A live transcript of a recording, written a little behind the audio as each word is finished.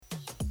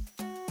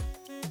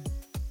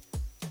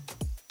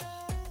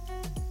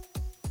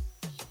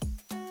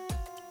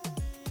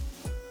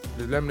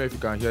Please let me know if you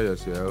can hear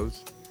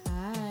yourselves.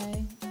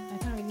 Hi. I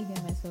can't really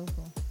hear myself.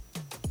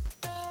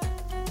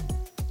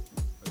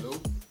 Hello?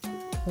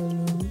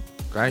 Hello.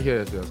 Can you hear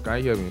yourselves? Can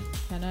you hear me?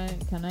 Can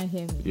I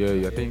hear me?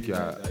 Yeah, I think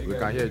we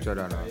can hear each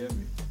other now.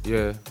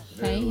 Yeah.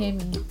 Can you hear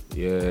me?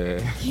 Yeah.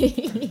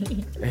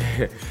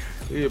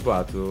 You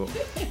are too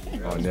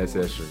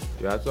unnecessary.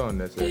 You are too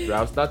unnecessary.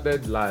 I've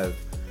started live.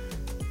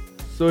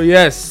 So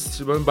yes,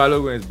 Shibon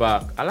Balogun is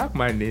back. I like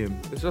my name.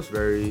 It's just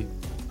very,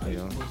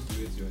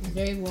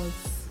 Very what?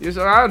 Yes,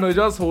 I don't know. It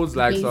just holds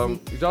like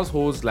Basic. It just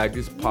holds like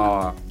this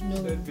power. No.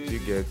 You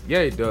get? Yeah,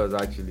 it does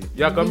actually.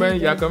 You're coming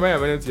to your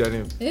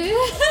name.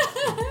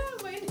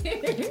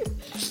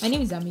 My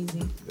name is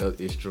Amazing.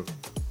 It's true.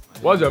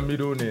 What's your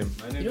middle name?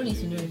 You don't need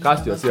to know everything.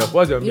 Cast yourself.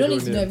 What's your You don't middle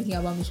need to know name? everything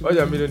about me. What's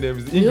your middle name?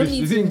 Is it You don't English?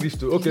 need Is it to. English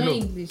too? Okay, It's no. not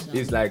English now.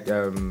 It's like It's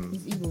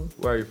Igbo.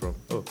 Where are you from?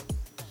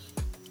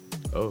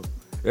 Oh.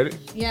 Really?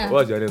 Yeah.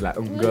 What's your name like?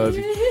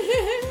 Ngozi.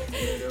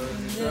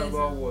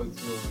 About what on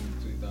Twitter?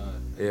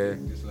 Yeah.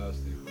 This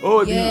last day.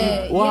 Oh,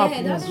 Yeah, what yeah,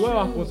 happened? that's What true.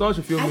 happened? Someone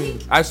should film I me.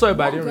 think I saw it,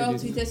 but I One didn't girl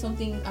read it. tweeted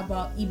something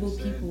about Igbo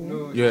people.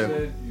 No, Yeah.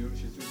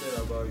 she tweeted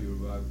about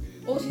Yoruba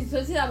babe. Oh, she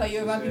tweeted about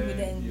Yoruba She people said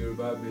then.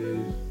 Yoruba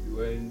babe,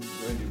 when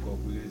they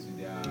copulate with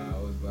their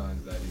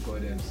husbands, that they call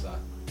them sa.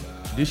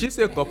 Did she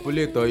say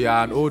copulate or you're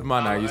an old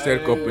man and you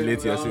said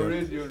copulate We are on yourself?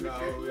 radio now,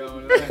 we are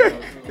online now,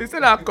 You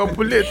said I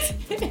copulate.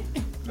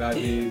 that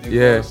they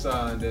Yeah. call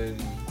sa, and then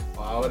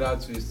other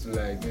twists to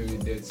like maybe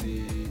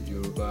dirty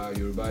Yoruba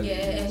Yeah,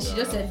 and ladies, she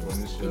just said a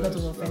promiscuous, lot of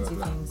blah, blah, offensive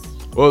blah. things.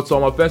 Oh,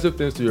 some offensive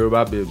things to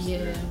Yoruba babes.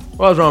 Yeah.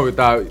 What's wrong with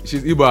her?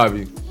 She's Igbo,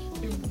 Abi.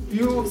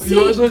 You See,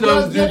 also you're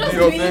just did just the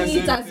doing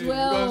offensive it as thing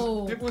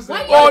well. because people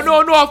Why say, you-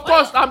 Oh no, of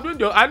course I'm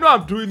doing I know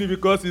I'm doing it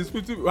because it's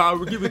pretty.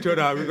 We give each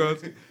other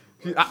because.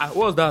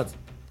 What's that?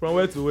 From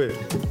where to where?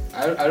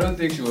 I don't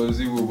think she was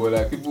Igbo, but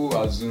like people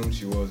assumed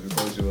she was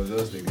because she was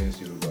just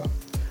against Yoruba.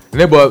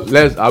 No, but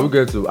are we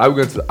going to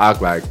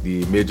act like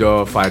the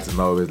major fights is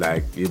not always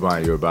like Igbo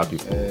and Yoruba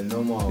people?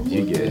 Normal.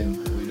 You but get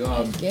then we don't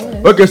have to guess.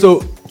 fight. Okay, so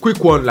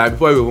quick one, like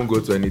before we even go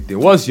to anything,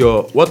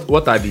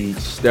 what are the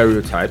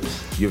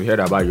stereotypes you've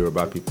heard about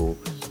Yoruba people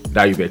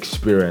that you've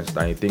experienced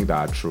and you think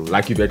that are true?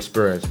 Like you've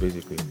experienced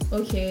basically.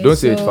 Okay. Don't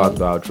say it's so- fact,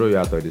 though. I'll throw you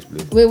out of this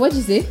place. Wait, what did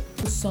you say?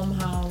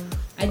 Somehow,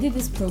 I did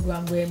this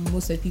program where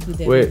most of the people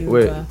there were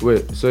Yoruba.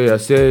 Wait. So you're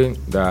saying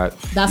that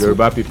That's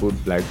Yoruba people,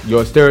 like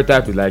your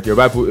stereotype is like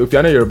Yoruba people, if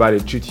you're not Yoruba,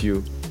 they treat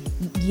you.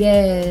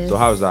 Yes. So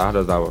how does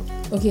that work?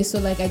 Okay, so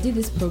like I did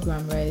this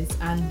program, right?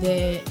 And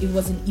there it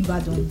was in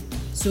Ibadan.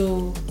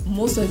 So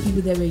most of the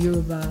people there were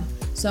Yoruba.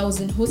 So I was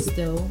in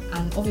hostel,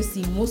 and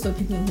obviously most of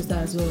the people in hostel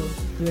as well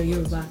were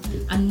Yoruba,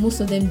 and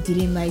most of them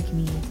didn't like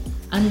me,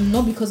 and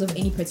not because of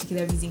any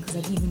particular reason, because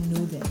I didn't even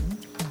know them.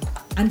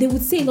 And they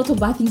would say a lot of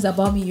bad things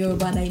about me,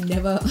 Yoruba, and I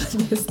never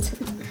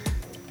understood.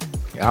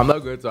 I'm not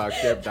going to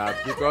accept that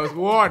because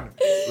one,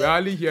 we're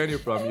only hearing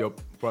it from your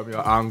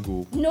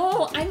angle.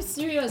 No, I'm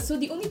serious. So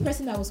the only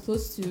person I was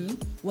close to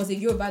was a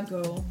Yoruba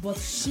girl, but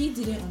she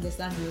didn't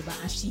understand Yoruba,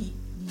 and she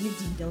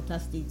lived in Delta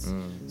State.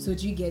 So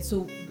do you get?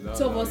 So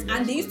two of us,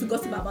 and they used to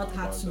gossip about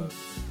her too.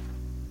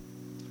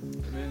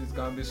 I mean, it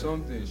can be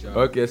something. Sha.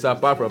 Okay, so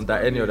apart from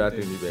that, any other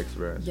thing you've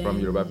experienced Then from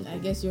Yoruba people? I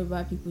guess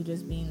Yoruba people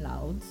just being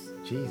loud.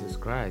 Jesus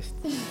Christ.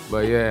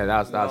 But yeah,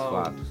 that's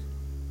Wow. fact.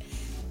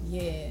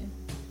 Yeah.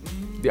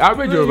 The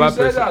average No, Yoruba you said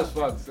person. that's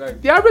facts.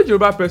 Like, The average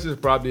Yoruba person is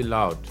probably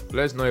loud.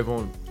 Let's not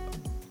even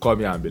call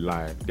me and be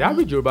lying. The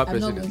average Yoruba I'm not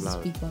person going is to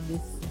loud. speak on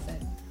this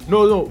side.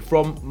 No,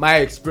 from my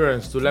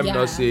experience, so let me Yeah.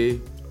 not say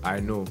I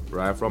know,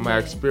 right? From my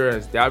Yeah.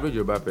 experience, the average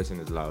Yoruba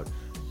person is loud,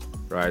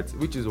 right?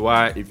 Which is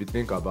why, if you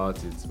think about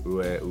it,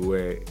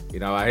 we're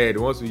in our head,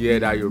 once we hear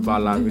that Yoruba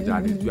language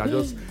and you are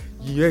just,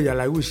 you're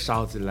like, who's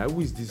shouting? Like, who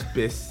is this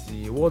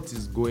person? What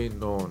is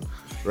going on?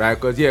 Right?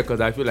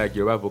 Because I feel like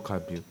Yoruba people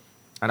can be,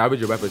 an average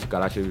Yoruba person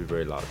can actually be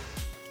very loud.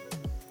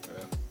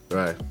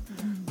 Right.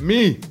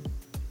 Me,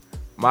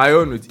 my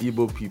own with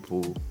Igbo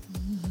people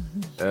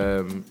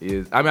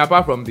is, I mean,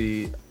 apart from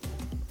the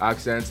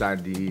accents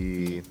and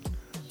the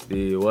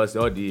what's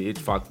all the H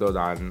factors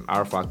and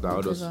R factor,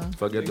 all those, Whatever.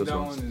 forget those that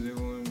ones. one is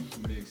even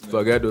mixed.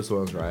 Forget those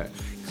ones, right?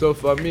 So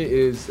for me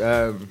is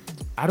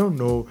I don't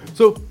know.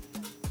 So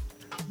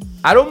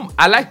I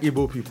like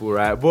Igbo people,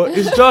 right? But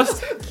it's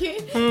just Okay.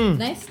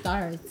 Nice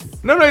start.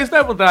 no, it's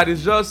not even that.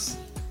 It's just,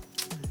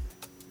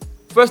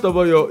 first of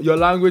all, your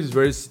language is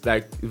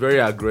very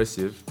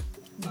aggressive.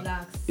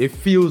 Relax. It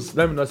feels,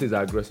 let me not say it's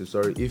aggressive,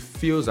 sorry. It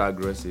feels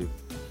aggressive.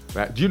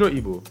 Right? Do you know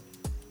Igbo?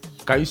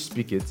 Can you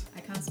speak it? I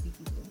can't speak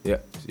Igbo. Yeah.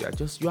 You are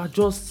just you are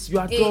just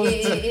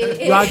Hey,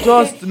 hey, you are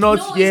just not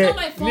no, here. It's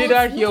not my fault.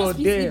 Neither no here one or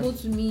speaks there.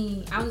 Igbo to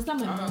me. I understand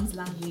my mom's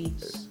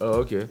language. Oh,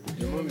 okay.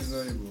 Your mom is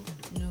not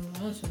Igbo. No, my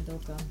mom's from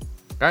Delta.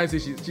 Can you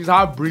say she's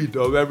half breed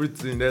of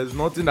everything? There's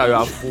nothing that you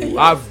are full.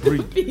 Half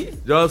breed.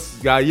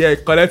 Just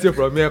collect it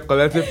from here,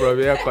 collect it from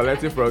here,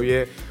 collect it from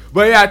here.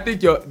 But yeah, I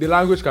think the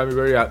language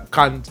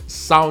can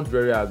sound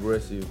very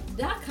aggressive.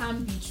 That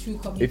can't be true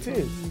coming It from is.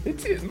 you.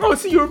 It is. No,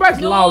 see, Yoruba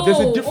is loud. There's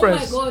a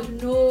difference. Oh my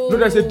god, no. No,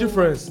 there's a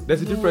difference.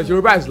 There's a No. difference.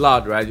 Yoruba is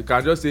loud, right? You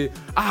can just say,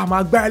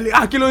 my belly,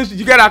 kilo.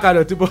 You get that kind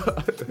of thing. No,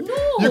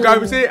 You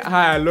can say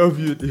hi, I love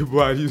you,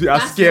 Igbo, and you are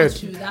That's scared. not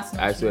true. That's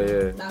not I true.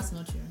 swear, yeah. That's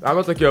not true. I'm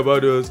not talking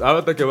about those. I'm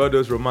not talking about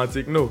those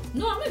romantic. No.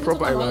 No, I'm not even Proper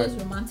talking about like-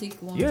 those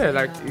romantic ones. Yeah,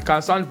 like it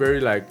can sound very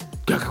like.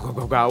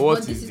 But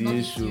What this is not the a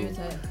issue?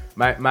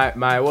 stereotype.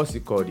 My what's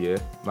it called? Yeah,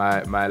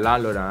 my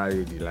landlord and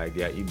lady, like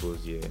they are Igbos.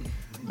 Yeah,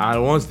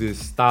 and once they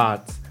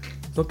start,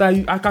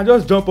 sometimes I can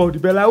just jump off the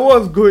bed like,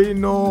 what's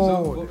going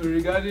on? So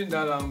regarding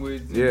that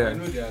language, thing, Yeah. I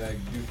know there are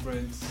like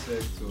different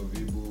sects of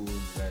Igbo,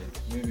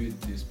 like maybe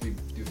they speak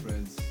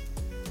different.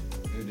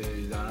 Maybe there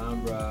is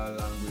Anambra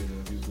language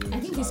of Igbo. I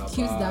think it's Calabar.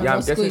 cute that Yeah, I'm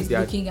Roscoe guessing is they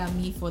are- looking at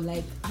me for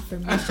like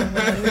affirmation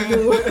when I don't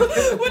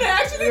know. When I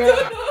actually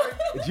don't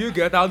know. Do you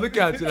get? I was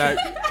looking at you like,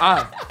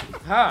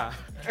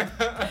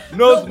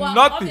 no, but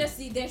nothing.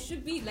 obviously there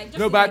should be like. Just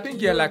No, in, but I like,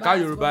 think yeah, like how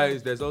as Yoruba well.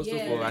 is, there's also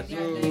Yeah, for. like, I yeah,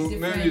 think- there's So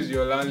different maybe it's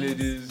your things.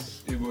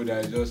 landlady's Igbo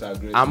that is just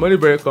aggressive. I'm only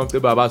very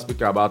comfortable about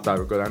speaking about her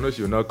because I know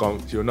she will not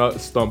come. She will not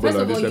stumble First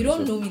on of this all, you episode.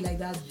 don't know me like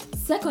that.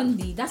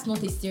 Secondly, that's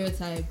not a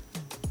stereotype.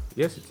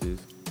 Yes, it is.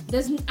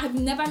 I've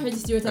never heard the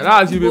stereotype. And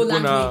that's of you Igbo people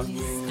now. language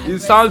is It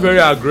aggressive. sounds very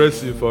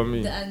aggressive for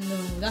me. No,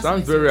 that's Sounds not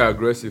very stereotype.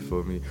 aggressive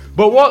for me.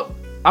 But what,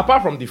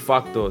 apart from the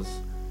factors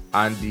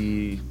and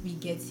the. We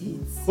get it.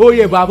 Oh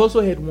yeah, but I've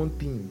also heard one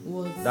thing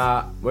What?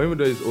 that when even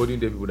though it's older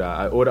people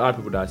that older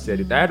people that said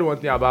it, I heard one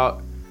thing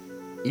about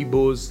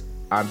Igbos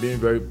and being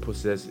very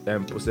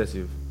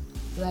possessive.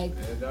 Like,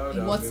 Yeah, that would in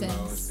have what been my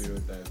own sense?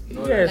 stereotype. Yeah,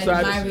 like so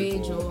I-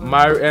 marriage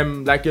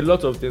or Like a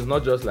lot of things,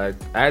 not just like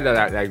I had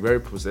like very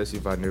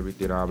possessive and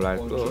everything. And I'm like,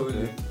 oh, Controlling.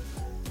 okay.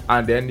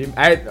 And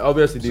then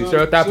obviously the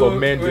stereotype of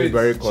men being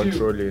very chill.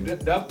 controlling.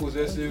 That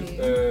possessive.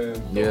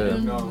 Yeah. I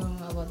don't Now, know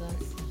about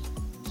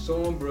that.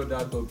 someone brought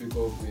that topic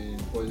up in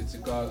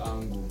political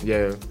angle.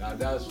 Yeah. And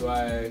that's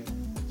why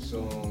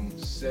some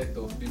set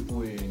of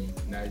people in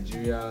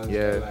Nigeria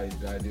Yeah. like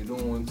that they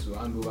don't want to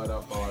hand over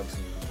that power to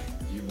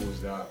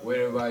Igbos. That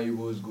wherever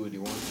Igbos go, they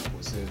want to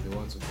possess, they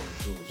want to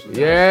control. So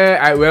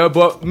Yeah,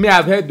 but me,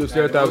 I've heard the Yeah,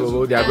 stereotype they of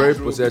also they are very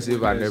control possessive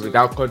people, and yeah, everything.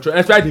 so- That control,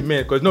 especially the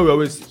men, because no, we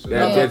always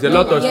Yeah. there's a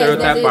lot of Yes,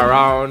 stereotype there's a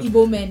around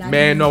Igbo men are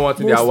men the not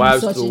wanting most their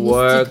wives to misogynistic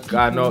work people.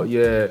 and not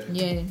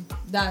Yeah,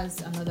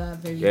 that's another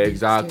very yeah, big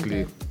exactly.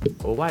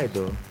 stereotype. Oh, why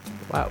though?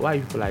 Why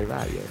people like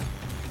that? Yeah,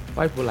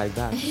 why people like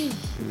that?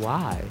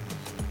 Why?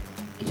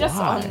 Just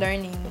Why?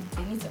 unlearning.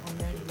 They need to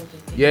unlearn a lot of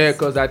things. Yeah,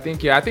 because I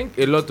think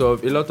a lot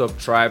of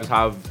tribes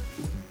have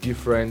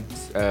different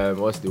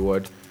what's the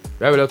word?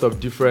 We have a lot of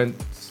different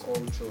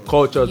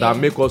cultures Yeah. that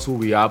make us who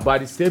we are, but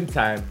at the same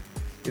time,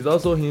 it's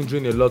also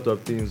hindering a lot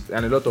of things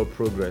and a lot of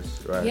progress,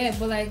 right? Yeah,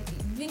 but like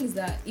the thing is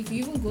that if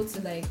you even go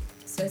to like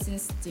certain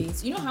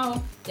states, you know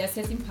how there are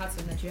certain parts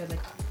of Nigeria like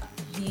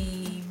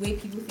the way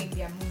people think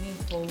they are moving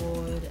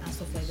forward and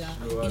stuff like that.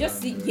 Slower You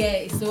just see, than the yeah,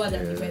 it's slower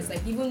than the Yeah. rest.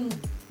 Like even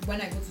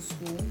when I go to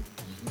school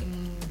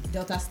in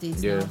Delta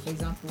States Yeah. now, for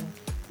example,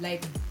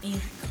 like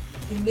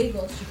in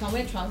Lagos, you can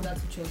wear trousers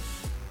to church,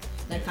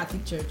 like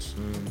Catholic church.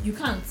 You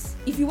can't.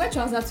 If you wear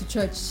trousers to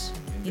church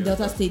in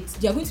Delta States,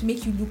 they are going to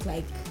make you look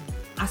like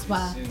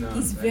Aspa. Sinner,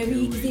 It's like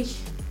very. a witch.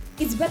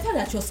 It's better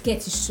that your skirt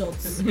is short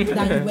than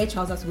you wear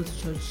trousers to go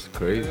to church,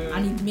 Crazy.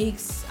 and it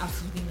makes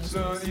absolutely no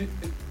So sense. it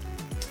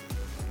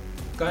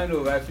kind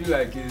of, I feel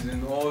like it's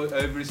in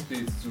every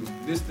state too.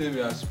 This thing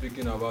we are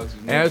speaking about is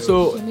not And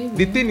so just-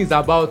 the thing is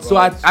about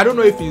I don't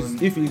know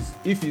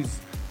if it's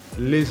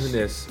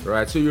laziness,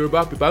 right? So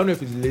Yoruba people, I don't know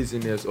if it's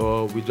laziness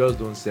or we just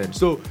don't send.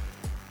 So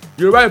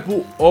Yoruba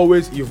people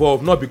always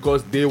evolve not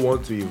because they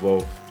want to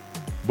evolve,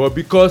 but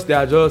because they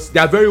are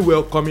very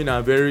welcoming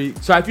and very.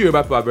 So I feel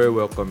Yoruba people are very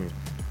welcoming,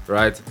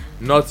 right?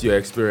 Not your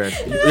experience.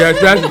 Your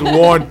experience is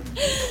one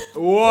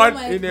Oh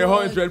my in a God.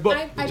 100,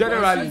 but I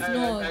generally. promise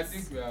not. I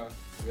think we are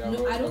No, I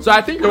welcome. don't So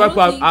I think I Yoruba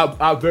don't people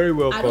think- are very I don't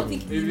welcoming.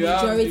 think the If you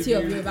have, majority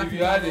of if Yoruba you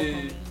people are had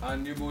welcoming.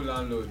 an Igbo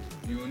landlord,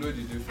 you will know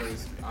the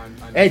difference.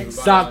 And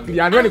Exactly,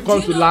 Yoruba and when it And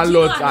comes do to you know- do you know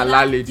landlords and another-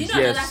 landladies, do you know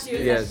another yes,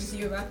 stereotype yes, with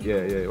Yoruba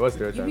people? yeah. What's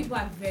the You time? people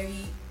are very.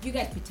 You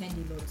guys pretend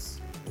a lot.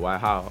 Why?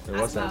 How? In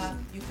what As sense? far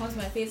you come to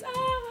my face,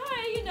 oh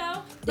hi, you know.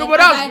 No, Then but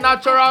as that's I-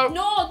 natural.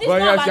 No, this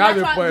But is yes, not you my have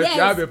a natural. point, Yes,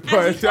 you have a and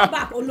point. you come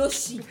back,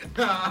 Oloshi,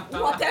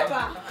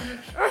 whatever.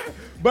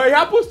 But it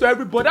happens to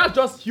everybody. That's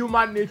just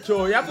human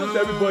nature. It happens to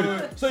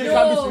everybody. So you No,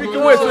 can be speaking.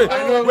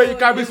 no, Wait. You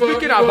can be People-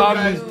 speaking people about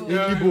guys, me in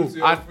yeah, Igbo, to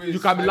your and face. you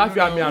can be I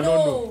laughing at me. I don't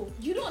know. No,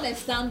 you don't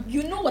understand.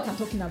 You know what I'm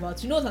talking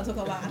about. You know what I'm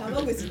talking about, and I'm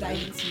not going to dive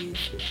into it.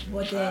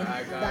 But then I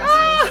can't that's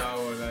say that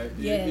one. Like,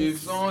 Yes. if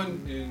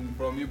someone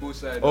from Igbo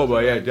side. Oh,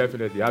 but doesn't yeah, like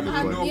definitely. You have a You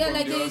point. know yeah, from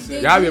like the they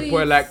onset. You have do a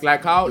point. it.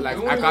 Like how They like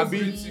won't I can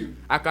greet be you.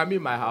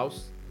 in my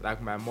house. Like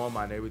my mom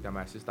and everything,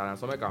 my sister, and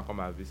someone can come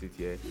and visit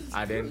here.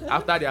 And then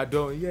after they are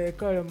done, yeah,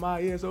 call your ma,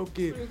 yes,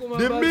 okay. Come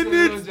The and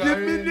minute pass it,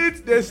 Jerry.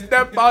 they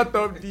step out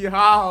of the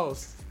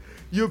house,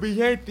 you'll be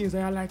hearing things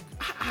and you're like,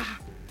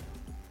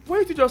 why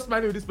did you just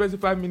smile with this person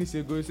 5 minutes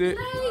ago? You say,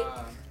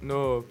 Ah,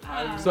 no.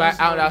 Ah. So I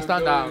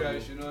understand that. I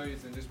should know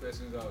it in this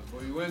person's house,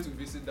 but you went to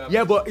visit that.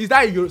 Yeah, but is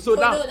that your so Oh,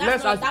 that no, that's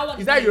let's not- ask, that one is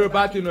is that not Yoruba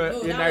Yoruba thing or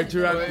thing. No, a that one is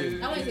Nigerian not. thing?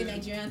 That one is a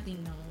Nigerian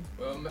thing now.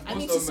 Well, I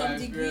mean, most to of my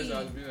some experience degree.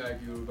 has been like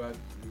Yoruba.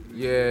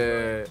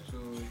 Yeah. So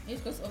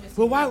It's because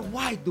obviously. But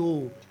why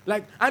though?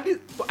 Like, and this,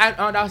 I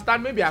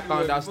understand. Maybe I can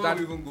understand.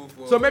 Before we even go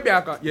for So maybe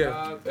I can.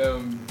 Yeah.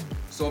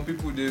 some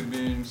people they've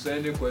been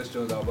sending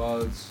questions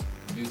about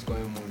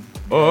Bitcoin Moon.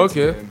 Oh,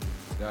 okay.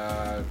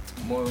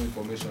 More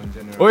information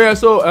generally. Oh yeah.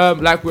 So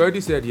like we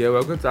already said, yeah,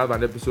 we're going to have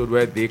an episode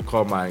where they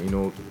come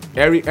and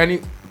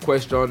any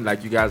question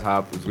like you guys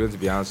have is going to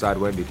be answered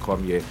when they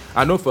come here.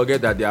 And don't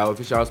forget that they are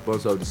official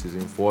sponsor of the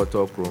season 4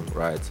 Talk Room,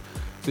 right?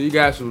 So you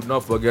guys should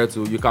not forget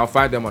to. You can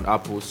find them on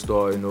Apple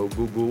Store,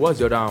 Google. What's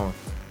the other one?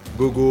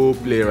 Google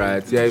Play,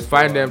 right? Yeah,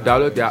 find them,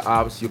 download their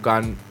apps. You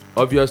can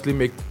obviously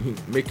make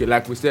it,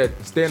 like we said,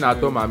 staying at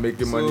home and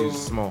making money is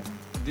small.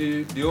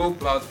 The whole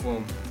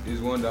platform is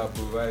one that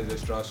provides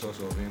extra source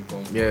of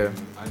income. Yeah.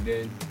 And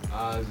then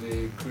as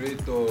a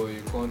creator,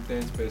 a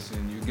content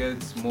person, you get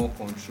more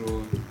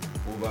control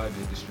over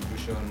the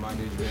distribution,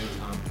 management,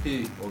 and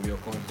pay of your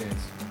content.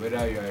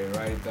 Whether you are a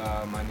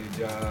writer,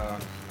 manager,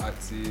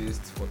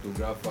 artist,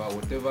 photographer,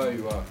 whatever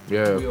you are,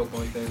 Yeah. put your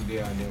content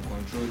there and then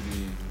control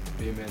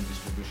the payment,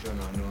 distribution,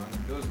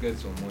 and just get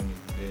some money.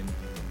 Then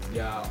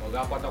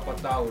Oga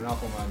Pata will now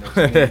come and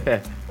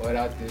explain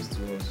other things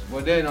to us.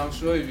 But then I'm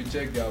sure if you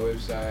check their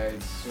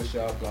website,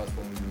 social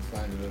platforms, you'll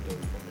find a lot of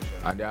information.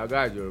 And they are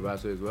guys Yoruba,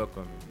 so it's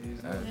welcome.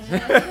 It's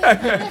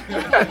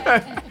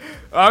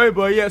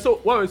But yeah, so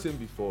what we were saying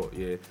before,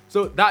 yeah.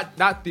 So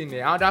that thing,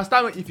 I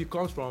understand if it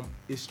comes from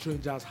a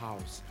stranger's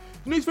house.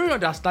 It's very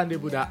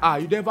understandable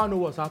that you never know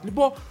what's happening.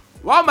 But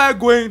why am I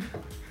going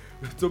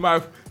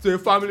to a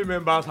family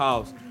member's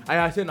house? And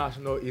I say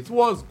national eat.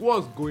 What's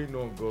going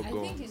on, go? I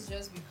think it's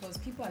just because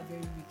people are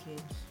very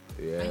wicked.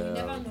 Yeah. And you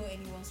never know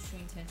anyone's true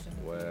intention.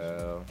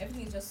 Well.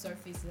 Everything is just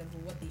surface level,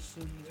 what they show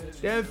you.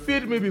 Then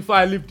feed me before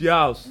I leave the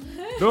house.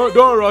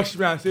 don't rush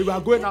me and say we are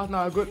going out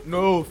now.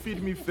 No,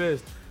 feed me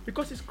first.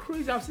 Because it's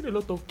crazy. I've seen a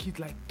lot of kids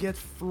like get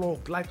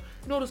flogged, like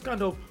those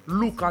kind of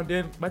look, and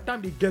then by the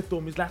time they get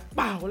home, it's like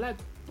wow, like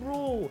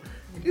bro,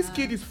 this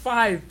kid is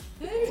 5.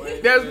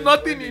 There's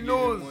nothing he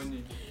knows.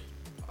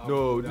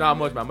 No, not how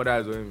much my mother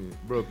is owing me,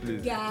 bro.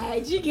 Please.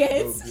 God, you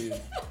guys. No, please.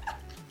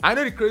 I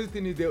know the crazy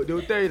thing is they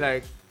will tell you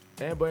like,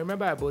 but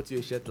remember I bought you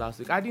a shirt last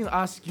week. I didn't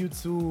ask you to.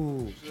 So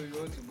you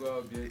want to go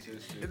out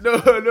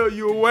BHS? No,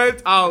 you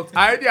went out.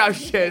 I already have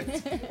shirt.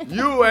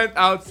 You went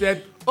out,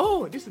 said,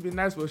 oh, this would be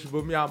nice for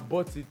Shibomi, and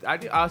bought it. I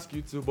didn't ask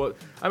you to, but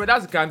I mean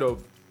that's the kind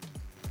of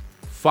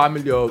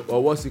family or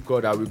what's it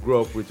called that we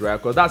grew up with, right?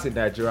 Because that's a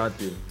Nigerian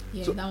thing.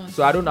 Yeah, so, that one.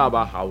 so I don't know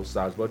about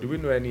Hausas, but do we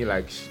know any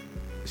like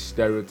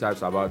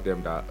stereotypes about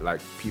them that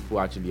like people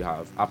actually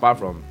have, apart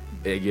from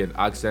again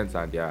accents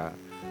and their,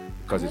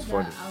 because it's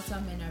funny.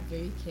 Outer men are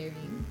very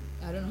caring.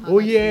 I don't know how. Oh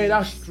yeah,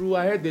 that's true.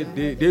 I heard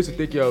they used to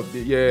take care of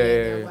the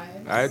their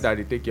wives. I heard that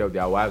they take care of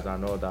their wives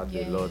and all that a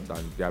Yeah. lot,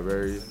 and they are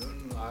very.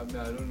 I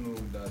don't know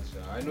that.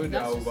 I know they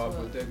That's are just what-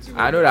 overprotective.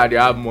 I know that they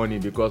have money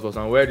because for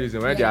some weird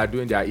reason when they are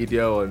doing their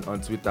EDL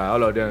on Twitter,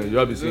 all of them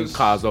you'll be seeing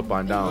cars up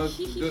and down.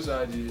 Those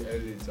are the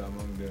elites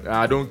among them.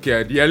 I don't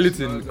care. The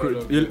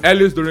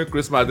elites during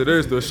Christmas they don't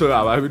used to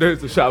show we don't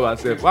used to show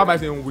ourselves. Why am I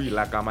saying we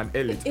like I'm an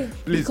elite?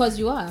 Please, Because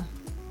you are.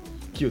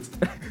 cute.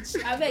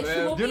 I bet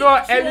Well, you know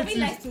what Shimobi elites-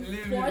 likes to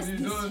Leave, force leave,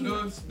 this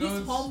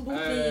don't, humble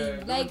don't,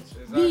 thing. Like, don't,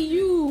 be exactly.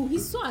 you.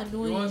 He's so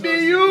annoying. want- Be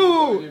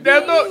you.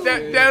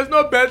 There's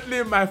no Bentley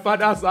in my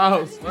father's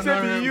house. He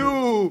said be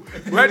you.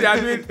 When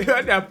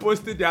they are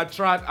posting their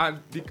chart and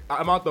the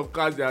amount of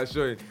cars they are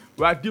showing,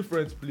 we are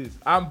different, please.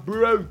 I'm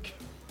broke.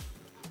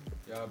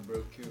 Yeah,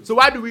 bro, cute. So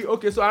why do we?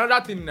 Okay, so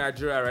another thing in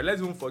Nigeria, right?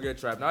 Let's even forget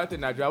tribe. Another thing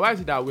in Nigeria. Why is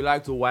it that we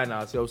like to whine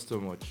ourselves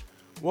too much?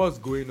 What's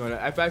going on?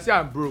 If I say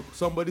I'm broke,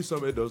 somebody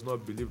somewhere does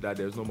not believe that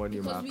there's no money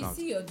in my Because we account.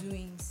 see your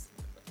doings.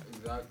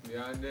 Exactly,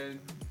 and then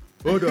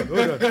Hold on.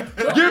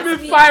 Don't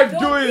Give me ask 5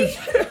 don't doings.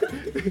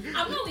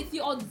 I'm not with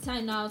you all the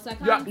time now, so I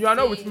can't. You are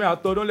not say- with me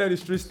at all. Don't let the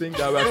streets think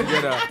that we're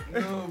together.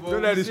 no, but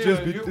Don't let the we streets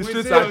say be. you- The we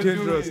streets say are your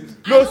dangerous. doings.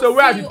 I No, don't so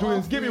where are see the you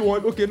doings? Give me often.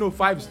 one. Okay, no,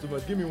 5 is too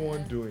much. Give me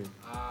one doing.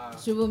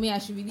 Shibomi, I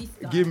should release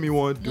that. Give me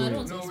one No, I doing.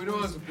 don't No, we don't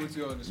want to put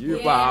you on the spot. You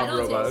Yeah, bad, I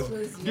don't brothers.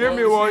 expose you. Give me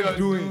Your one doings,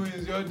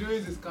 doing. Your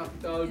doings is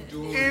capital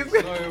doings. It's-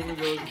 It's not even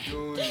just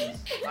doings.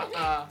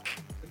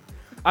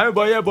 I mean,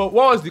 but what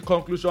was the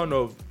conclusion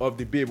of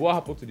the babe? What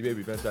happened to the babe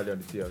eventually on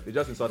the TL? They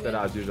just insulted her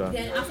as usual.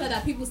 Then after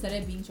that, people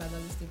started being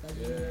tribalistic.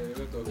 Yeah, a lot of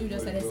People people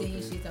just started saying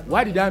dropping. shit about.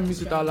 Why did I them.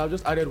 miss it out? I've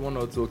just added 1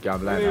 or 2. Okay,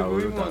 I'm lying. If I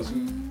we will want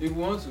look to, if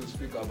we want to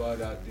speak about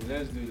that thing,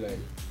 let's do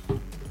like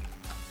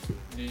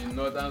the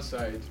northern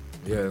side,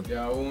 Yeah.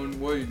 their own.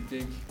 What you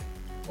think,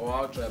 or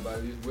how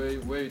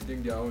tribalist? Where you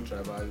think their own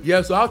tribalist?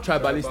 Yeah. So how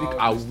tribalistic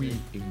are we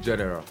in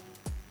general?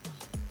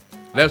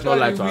 Let's not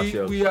lie to Actually,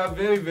 ourselves. We are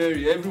very,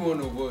 very. Every one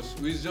of us.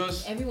 We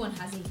just. Everyone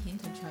has a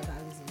hint of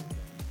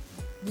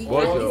tribalism. We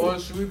What always- the- Or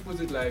should we put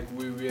it like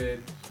we were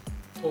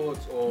taught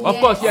or? Of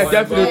course, yeah, our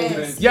definitely.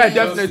 environment? Yeah,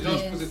 Just- definitely.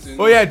 just put it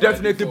in Oh yeah, this by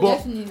definitely. default.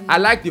 But Definitely. I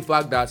like the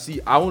fact that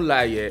I won't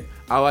lie. Yeah,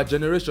 our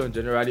generation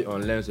generally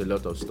unlearns a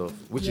lot of stuff,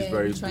 which is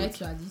very we try good.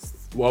 to at least.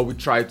 Well, we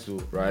try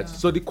to, right? Yeah.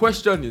 So the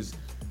question is,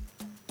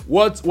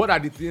 what are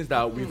the things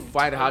that we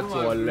find hard to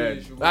I don't agree, unlearn?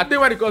 Shubu. I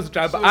think when it comes to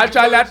tribal, So actually,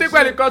 I because- think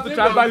when it comes to think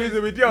of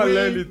tribalism, we didn't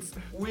unlearn it.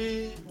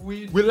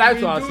 we lie to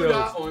do ourselves.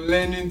 that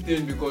unlearning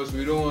thing because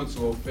we don't want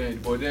to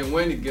offend, but then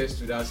when it gets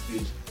to that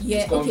stage, Yeah,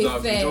 it comes okay,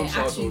 out, fair, it jumps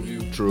out of actually.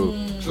 you.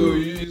 True. So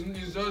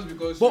it's just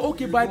because. But you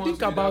okay, but I want think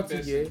to be that about it,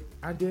 person.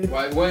 yeah, and then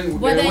Why when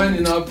But then- when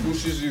it now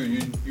pushes you,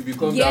 you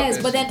become that Yes,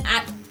 person. but then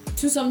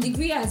to some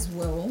degree as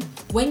well,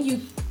 when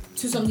you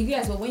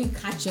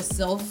catch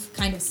yourself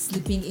kind of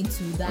slipping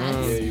into that,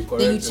 Yeah, you then you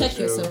correct check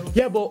yourself. yourself.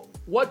 yeah, but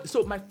what?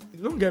 So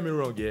don't get me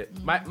wrong, yeah.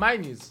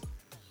 Mine is,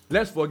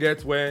 let's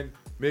forget when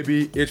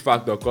maybe H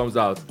Factor comes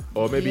out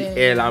or maybe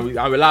Yeah. L and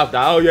we laugh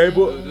that you're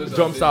able Those are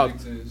jumps basic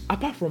out. things.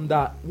 Apart from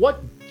that,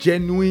 what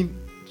genuine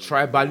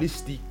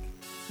tribalistic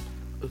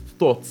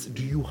thoughts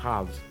do you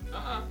have?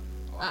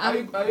 Are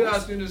you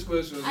asking this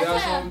question? I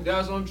can't- There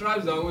are some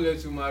tribes that won't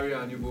let you marry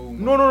an Igbo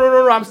woman.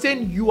 No. I'm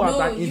saying you as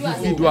No, an you as a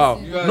individual,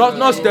 person. You as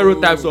not a-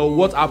 stereotypes or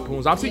what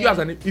happens. I'm saying Yeah. you as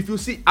an. If you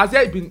see, has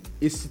there been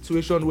a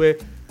situation where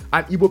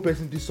an Igbo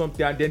person did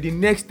something and then the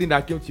next thing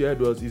that came to your head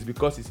was is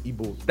because it's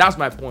Igbo? That's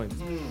my point.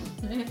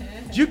 Do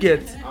you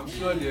get? I'm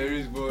sure there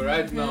is, but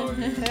right now,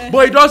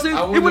 But it doesn't.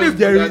 I Even wouldn't if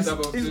there put that is, type of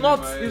it's thing in not.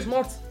 my It's head.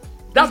 not.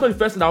 That's not the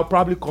first thing that will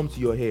probably come to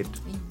your head.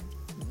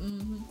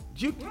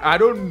 I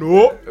don't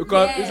know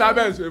because Yeah.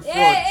 Isabel is a fraud.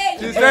 Hey,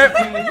 She hey.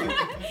 said.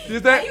 She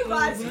said. You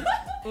mad?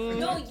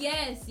 No,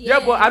 yes. Yeah,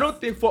 but I don't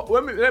think for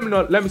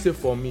let me say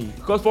for me,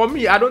 because for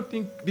me I don't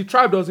think the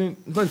tribe doesn't.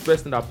 It's not the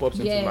first thing that pops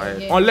into Yeah, my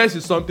head yeah. unless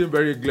it's something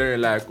very glaring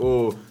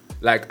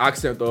like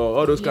accent or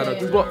all those kind of Yeah.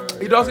 things. But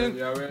it doesn't.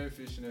 You're wearing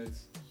fishnets.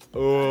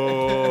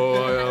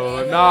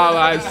 Oh, now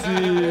I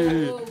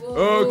see. Whoa,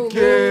 whoa,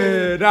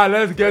 Okay, now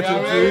let's get You're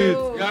into wearing- it.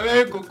 You're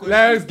wearing cocoa.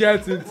 Let's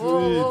get into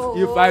Whoa,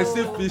 it. If I whoa,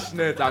 see whoa.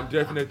 fishnet, I'm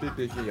definitely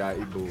thinking you're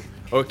Igbo.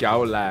 Okay, I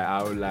will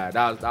lie.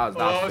 That's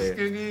Oh, fair.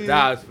 skinny.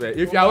 That's fair.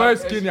 If you're Oh, wearing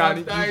skinny extra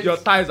and tight. your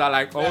thighs are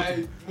like,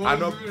 Like, are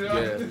not,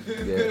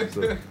 yeah.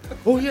 So.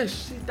 Oh yeah,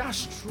 shit,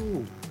 that's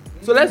true.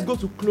 So let's go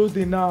to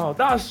clothing now.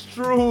 That's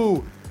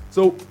true.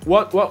 So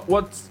what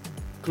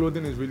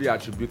clothing is really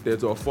attributed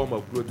to, a form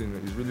of clothing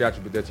is really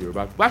attributed to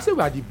Yoruba? But I say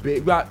we are the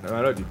best. We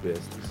are not the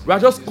best. We are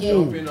just It's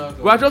cool. jumping out of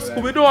We are just like-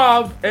 cool. We don't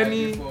have By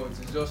any. default,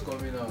 it's just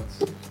coming out.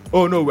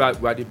 Oh no, we are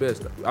the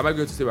best. Am I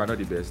going to say we are not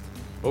the best?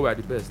 Oh, we are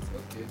the best.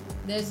 Okay.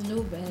 There's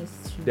no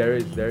best. There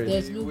is.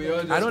 There's no We all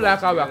best. just I don't like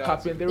how we are come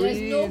capping. together There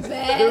There's is. no best.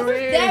 There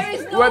is. There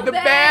is no We're the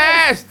best.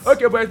 best.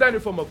 Okay, but is there any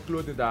form of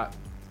clothing that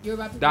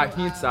Yoruba people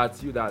hints are-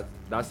 at you that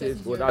says,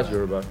 Says oh, that's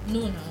Yoruba? No,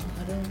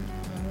 I don't.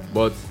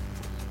 But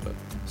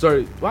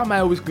sorry, why am I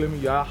always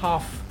claiming you are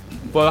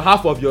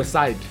half of your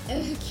side?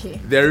 Okay.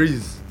 There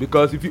is,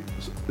 because if you,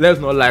 let's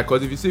not lie,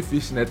 because if you see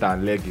fishnet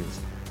and leggings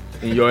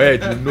in your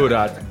head, you know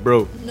that,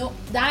 bro. No,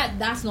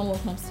 that's not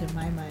what comes to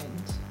my mind.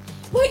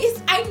 But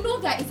I know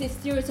that it's a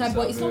stereotype,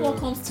 but it's not what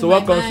comes to So my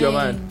what comes to your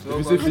mind? So If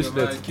you say comes to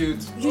mind, fishnet.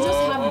 cute. You just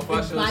or have a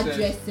fashion bad sense.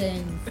 dress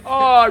sense.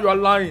 Oh, you're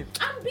lying.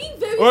 I'm being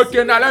very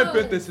Okay, now let me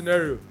serious. paint a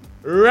scenario.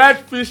 Red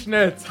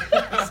fishnet.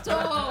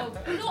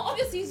 Stop. No,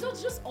 obviously it's not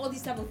just all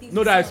these type of things.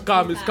 No, you that see is on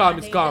calm. Twitter, It's calm. and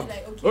It's then calm.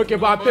 you're just Okay,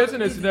 but I'm painting a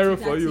this is scenario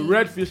for you. that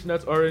Red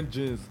fishnet, orange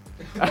jeans.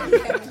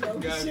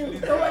 Guys,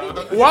 please,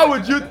 What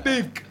would you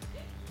think?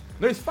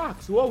 No, it's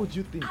facts. What would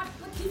you think?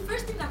 But the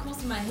first thing that comes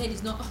to my head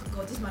is not, oh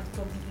god, this man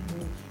probably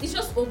Igbo. It's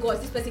just, oh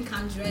god, this person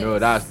can't dress. No,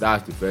 that's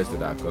the first thing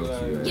that comes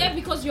to you. Yeah,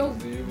 because you're.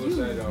 the Igbo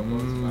side that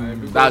comes to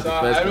mind. Because That's the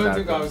first I thing don't that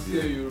think I'll comes to see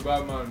a you.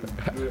 Yoruba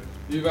man.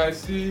 If I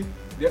see,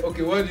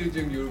 okay, what do you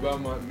think Yoruba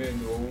men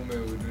or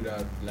women will do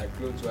that, like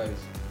clothes-wise?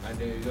 And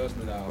then you just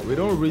know that. We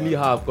don't really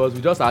have, because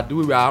we just are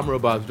arm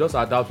robbers. We just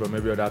adapt from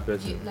every other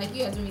person. Like,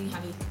 you guys don't really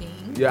have a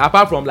thing. Yeah,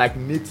 apart from like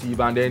native,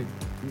 and then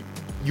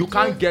you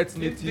can't get the-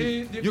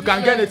 native. the You can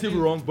get difference native is-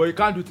 wrong, but you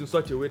can't do it in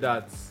such a way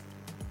that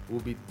will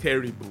be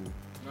terrible.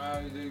 Nah,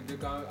 they can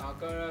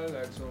Ankara,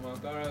 like some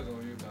Ankaras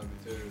on you can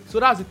be terrible. So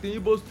that's the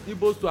thing.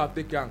 Igbos too have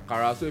taken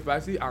Ankara. So if I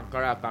see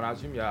Ankara, I can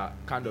assume you are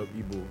kind of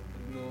Igbo.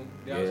 No,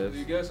 Yes.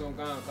 you get some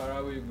kind of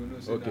Ankara where you go no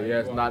say Okay, na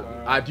yes. Igbo Now,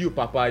 Ankara. Adieu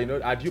Papa, you know,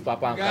 Adieu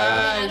Papa Ankara.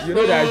 Guys, You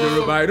know that is no.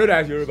 Yoruba. You know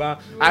that is Yoruba.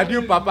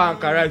 Adieu Papa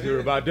Ankara is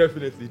Yoruba.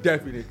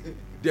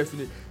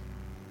 Definitely.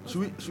 Should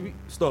we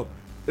stop?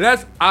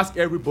 Let's ask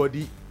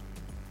everybody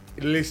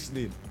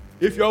listening.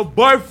 If your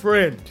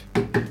boyfriend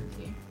Okay.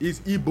 is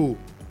Igbo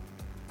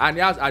and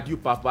he has Adieu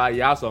Papa, he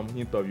has some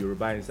hint of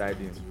Yoruba inside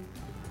him.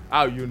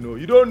 How you know?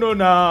 You don't know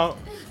now.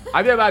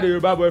 Have you ever had a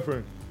Yoruba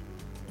boyfriend?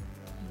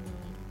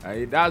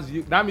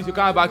 That means you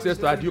can't have access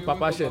to Adieu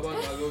Papa shirt.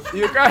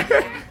 You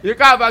can't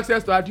have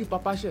access to Adieu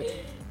Papa shirt.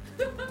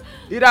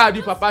 Either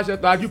Adieu Papa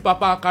shirt or Adieu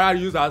Papa Ankara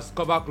you use as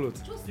cover clothes.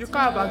 Just You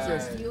can't have tell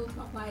access. me your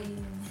papa is.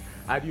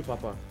 Adieu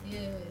Papa. Yeah.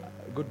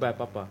 Goodbye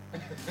Papa.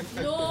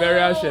 No.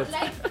 Burial shirt.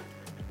 Like,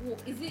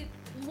 is it?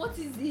 What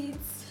is it?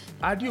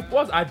 Adieu.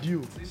 What's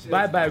adieu?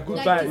 Bye bye.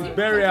 Goodbye. Like, is It's it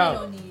burial.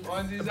 something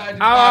on it? On the side,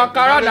 Our the Ankara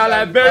back, now the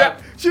like back. burial.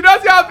 She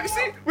doesn't have.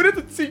 See, we need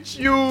to teach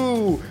you.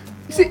 You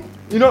see,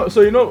 you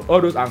know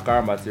all those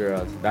Ankara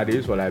materials that they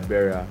use for like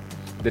burial.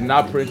 They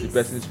now print the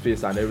person's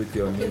face and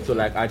everything on it. So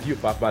like adieu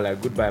Papa,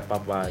 like goodbye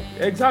Papa.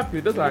 Exactly.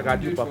 Those are like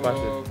adieu Papa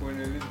shit. For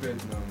Queen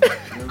Elizabeth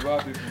now.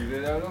 Yoruba people, we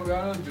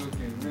are not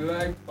joking. We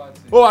like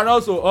party. Oh, and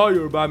also all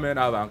Yoruba men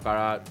have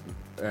Ankara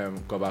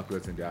cover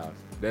clothes in their house.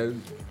 There's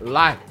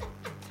lie.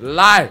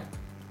 Lie.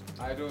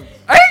 I don't.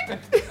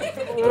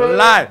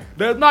 Lie.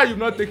 There's not you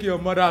not taking your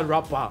mother's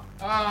rapper.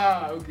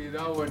 Okay,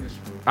 that one is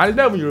true. And it's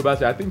not even Yoruba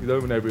side. I think it's not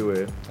even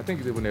everywhere. I think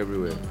it's even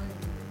everywhere.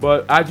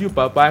 But as you,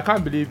 Papa, I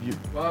can't believe you.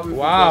 Why are we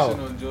Wow.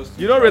 focusing on just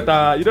two You don't rate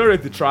tribes? you don't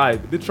rate the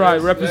tribe. The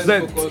tribe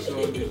represent. Let's focus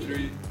on the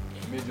 3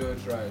 major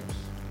tribes.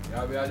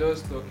 Yeah, we are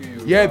just talking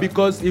Yoruba. Yeah,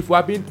 because if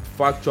we're being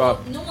factual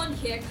No one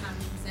here can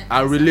represent.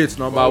 and relate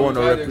number But one or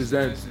we've had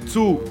represent experiences,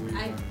 two, but we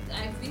I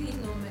can- really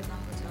know men that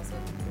much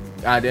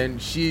outside. and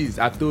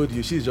then I told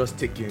you, she's just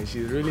taking.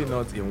 She's really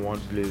not in one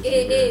place.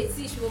 Hey, you hey, get.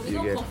 see, she will be You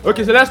not get. comfortable.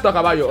 Okay, so let's talk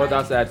about your other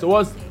Right. side. So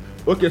what's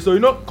okay? So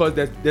because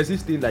there's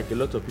this thing like a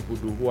lot of people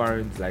do who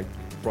aren't like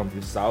from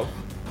the south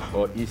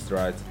or east,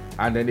 right?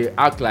 And then they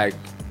act like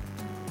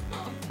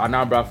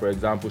Anambra, for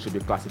example, should be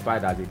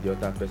classified as a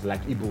Delta person,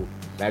 like Igbo,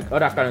 like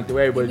other kind of thing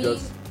where everybody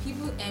just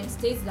people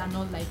states that are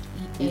not like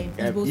Igbo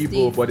Igbo,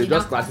 states, but they now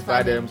just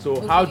classify them. So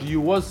Okay. how do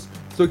you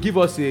so give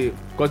us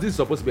because this is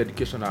supposed to be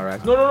educational,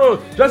 right? No,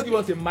 just give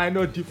us a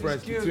minor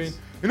difference Excuse. between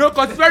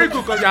because it's very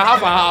good because you're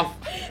half and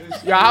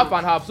half. You're half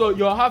and half. So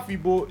your half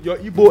Igbo, your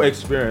Igbo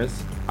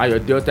experience and your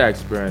Delta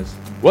experience.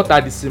 What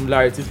are the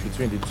similarities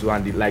between the two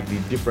and the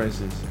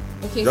differences?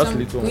 Okay, Just so I'm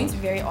little going one. to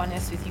be very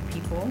honest with you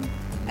people.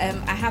 I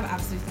have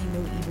absolutely no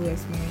Igbo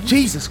experience.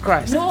 Jesus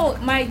Christ. No,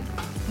 my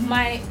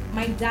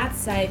dad's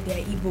side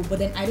they're Igbo, but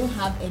then I don't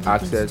have anything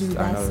Access, to do with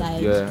I that know,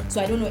 side. yeah.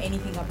 So I don't know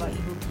anything about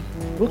Igbo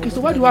people. Okay, or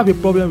so why do you what have a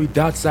they problem with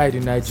that side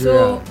in Nigeria?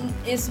 So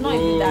it's not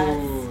even that.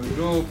 Oh,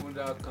 don't open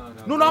that can.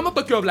 No, I'm not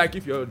talking of like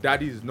if your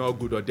daddy is not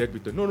good or dead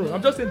bitter. No,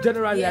 I'm just saying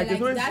generally. Yeah, like,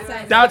 there's like always, that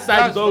side- side is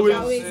That's what always,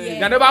 I'm saying.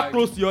 they're never Like-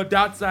 close to your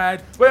dad's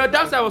side. But your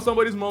dad's side was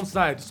somebody's mom's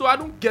side. So I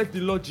don't get the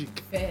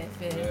logic. Fair.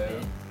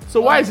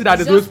 So why is it that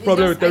It's there's always just-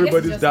 problem it's with just- I guess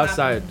everybody's it dad just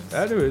side?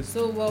 happens. Anyways.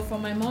 So well,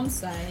 from my mom's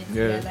side,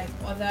 Yeah. there are like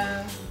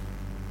other,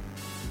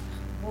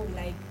 what we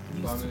like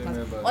use to Family class-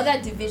 members.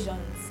 other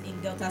divisions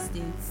in Delta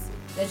states.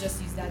 Let's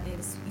just use that.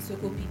 There's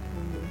Isoko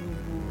people,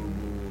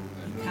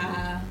 Robo,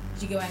 Ika.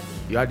 Do you get what I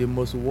mean? You are the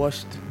most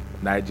washed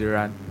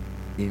Nigerian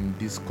in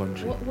this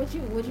country. What do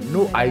you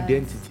No mean by that?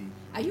 identity.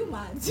 Are you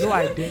mad? No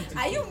identity.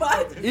 Are you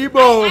mad?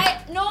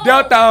 Igbo, No.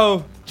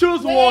 Delta,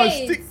 choose one.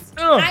 Wait. Stick.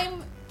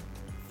 I'm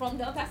from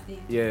Delta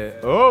State. Yeah.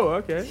 Oh,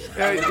 okay.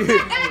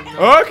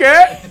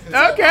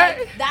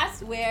 okay.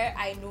 That's where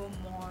I know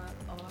more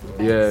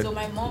of. Yeah. So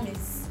my mom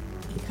is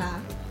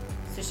Ika,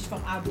 so she's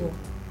from Agbo.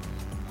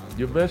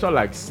 You mentioned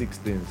like 6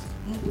 things.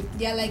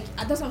 They're like,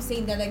 that's what I'm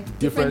saying. They're like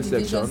Different different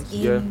divisions sections,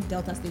 in yeah.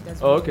 Delta State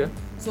as Oh, well. okay.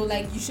 So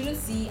like, you shouldn't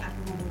see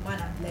Agbo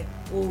man and be like,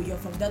 oh, you're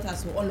from Delta,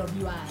 so all of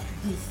you are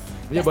this.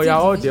 Yeah, There's but still you're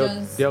all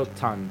divisions.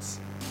 Deltans.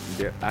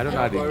 I don't know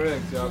how they.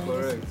 Correct, you are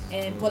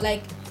correct. But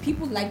like,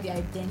 people like their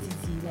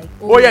identity, like,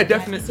 Oh, yeah, you're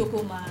definitely.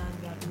 Isoko man,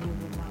 you're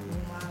Igbo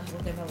man,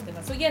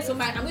 whatever. So yeah, so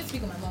I'm going to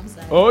speak on my mom's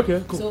side. Oh,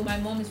 okay, cool. So my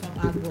mom is from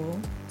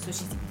Agbo, so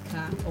she's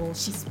Ika, or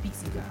she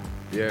speaks Ika.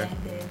 Yeah. And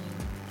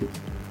then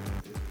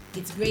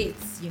it's great,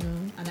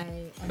 and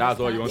I. That's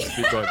all you want to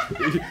understand.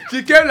 speak on.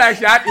 She came like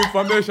she had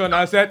information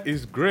and said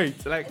it's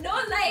great. Like, No,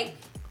 like,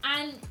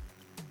 and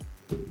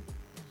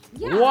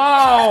yeah.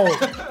 wow.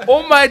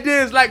 Oh my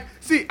days. Like,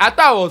 see, I thought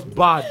I was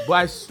bad, but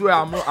I swear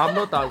I'm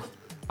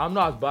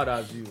not as bad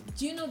as you.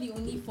 Do you know the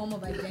only form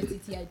of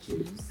identity I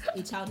choose?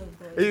 A child of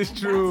God. It's And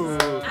true.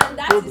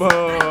 that is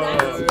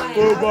why I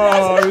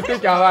Football. You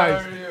think you're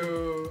right. Sorry,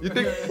 oh. You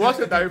think what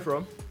state are you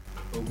from?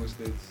 Ogun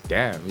State.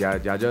 Damn, you're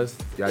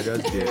just there.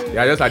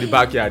 You're just at the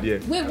backyard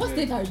here. Wait, what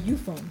state are you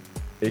from?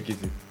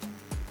 Ekiti.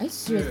 I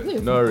serious? Yeah. Where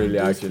you Not from? really,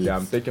 Those actually. I'm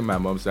states? taking my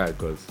mom's side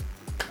because.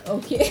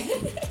 Okay.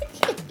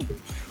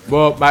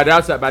 But my dad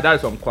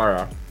is from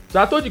Kwara.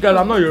 So I told you guys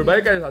I'm not Yoruba.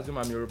 You guys assume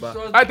I'm Yoruba.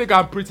 Sure. I think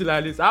I'm pretty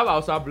like this. I have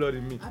Hausa blood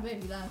in me. I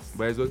bet relax.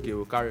 But it's okay,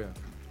 we'll carry on.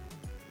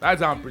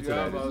 That's how I'm pretty You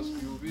like have this.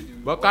 us, you'll be the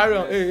But carry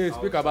on. one Hey, outside.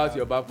 speak about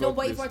your No, background,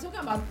 but if we're please. talking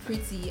about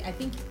pretty, I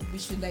think we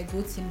should like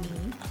go to me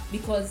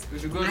because We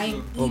should go I'm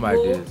to- Oh my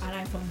Igbo days. and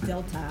I'm from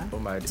Delta. Oh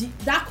my days.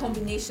 That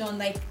combination,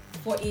 like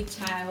for a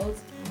child,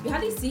 you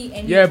hardly see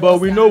any. Yeah, of but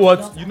us we that know are what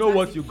not you know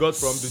what Atlantic. you got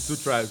from the two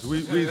tribes.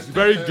 It's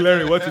very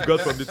glaring what you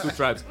got from the two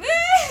tribes.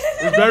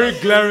 It's very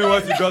glaring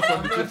what you got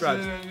from the two I'm not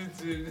tribes. saying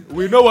anything.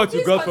 We know what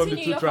you Please got from the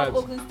continue, two you're tribes. From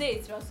Ogun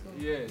State, Roscoe.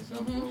 Yes,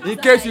 I'm from- In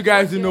case you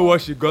guys didn't know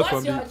what she got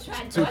from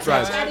the two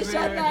tribes.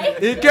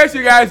 In case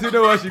you guys didn't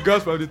know what she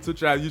got from the two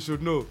tribes, you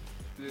should know.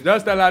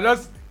 Just tell her,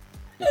 just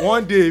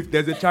one day if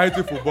there's a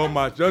charity football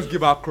match, just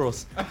give her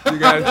cross. You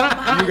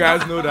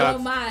guys know that. Oh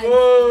man.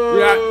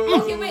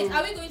 Yeah. Okay, wait.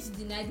 Are we going to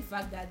deny the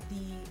fact that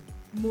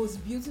the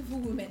most beautiful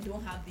women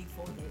don't have big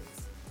foreheads?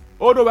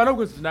 Oh no, we're not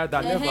going to deny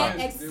that. Never.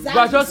 Exactly. We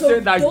are just So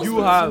saying that don't you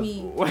speak have. To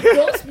me.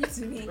 Don't speak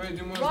to me. Wait,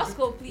 the most-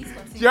 Roscoe, please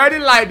continue. She already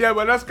lied there,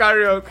 but let's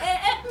carry on.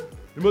 Eh.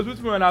 The most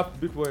beautiful women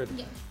have big forehead.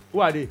 Yeah. Who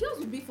are they? Girls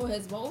with big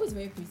foreheads were always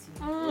very pretty.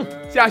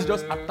 See how she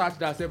just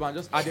attached herself and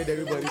just added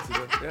everybody to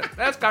them. Yeah.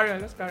 Let's carry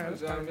on.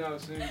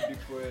 I've seen big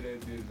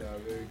foreheaded dudes that are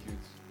very cute.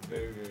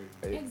 Very,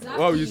 very. Exactly.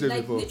 What were you saying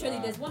like, before? Literally,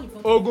 there's one in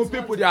front Ogun of me.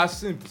 people, they are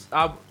simps.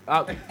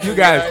 You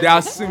guys, they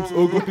are simps.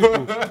 Ogun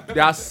people, they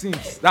are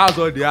simps. That's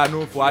what they are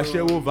known for.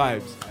 Ashewo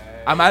vibes.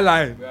 Am I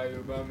lying? We are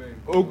Yoruba men.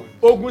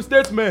 Ogun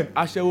State men,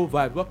 Ashewo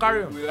vibe. But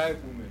carry on. We like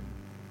women.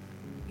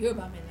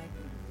 Yoruba men like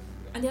them.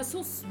 And they're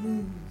so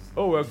smooth.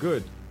 Oh, we're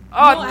good. No,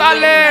 Oh, I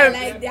talent!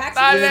 like they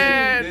actually-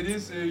 Talent! They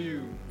didn't say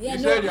you. Yeah, You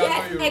no, said you are not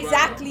yes, Yoruba.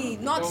 exactly.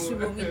 Not Don't-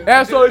 Shubhomi.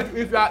 And so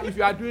if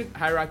you are doing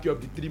hierarchy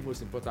of the three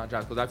most important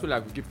tribes, because I feel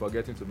like we keep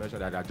forgetting to mention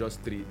that there are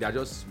just three.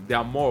 They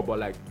are more, but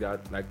like they are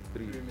like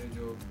three.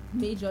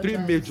 Three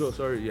Tribes. major,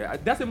 sorry, yeah.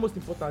 That's the most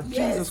important.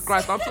 Yes. Jesus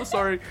Christ, I'm so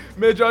sorry.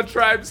 Major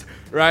tribes,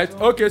 right?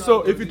 Okay,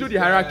 so if you do the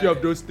hierarchy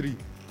of those three,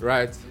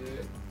 right?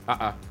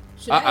 Yeah.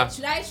 Should I?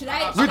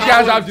 Which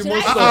guys have the should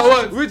most I-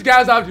 sauce? Which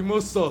guys have the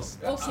most sauce?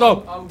 Okay.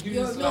 Stop. I'll give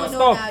You're, you no, some.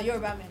 no, Stop.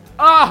 Yoruba men.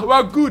 Ah,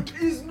 we're good.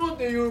 He's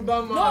not a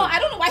Yoruba man. No, I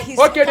don't know why he's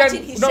Okay, touching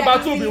then his number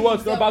shirt two and be feeling what?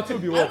 himself. Number two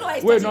be I don't know why what?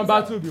 he's Wait, touching number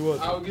himself. two be what?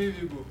 I'll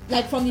give you both.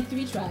 Like from the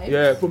three tribes.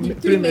 Yeah, from The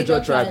three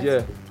major tribes,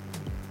 yeah.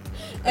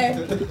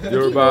 Yoruba.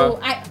 Yoruba.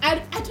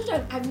 I told you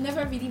I've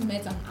never really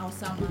met an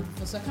Hausa man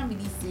before, so I can't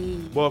really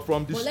say. But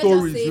from the But let's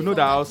stories, just say you know from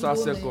that like Hausa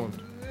Igbo men.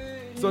 second.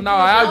 So now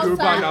I have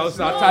Yoruba and Hausa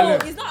No,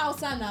 talent. it's not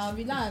Hausa now.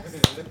 Relax.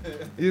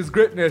 It's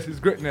greatness, it's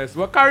greatness.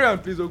 Well, carry on,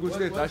 please, Ogun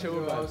State. What's Ashewo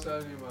your vibe. Hausa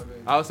name,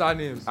 abeg? Hausa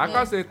names. I Yeah.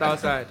 can't say it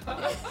outside.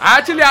 I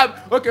actually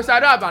have. Okay, so I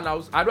don't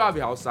have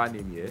a Hausa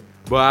name here,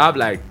 but I have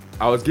like.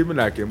 I was given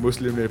like a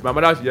Muslim name. My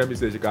mother, she hear me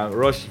say she can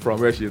rush from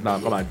where she is now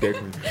and come and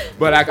take me.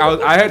 But like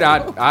I heard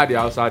I had the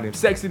Hausa name,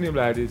 sexy name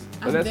like this.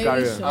 But I'm let's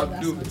very carry sure on.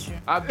 that's Abdul. not true.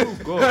 Abdul,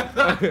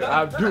 go.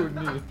 Abdul,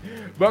 me.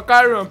 But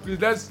carry on,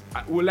 please.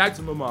 We'd like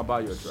to know more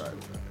about your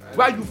tribe.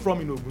 Where are you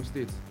from in Ogun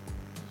State?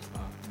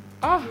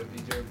 Ah.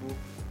 Ijebu.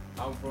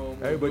 I'm from.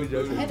 Everybody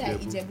just I heard that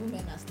Ijebu. Ijebu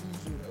men are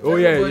stingy. Oh,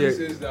 yeah, Everybody yeah.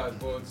 says that,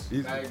 but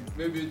It's- like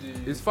maybe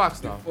the It's facts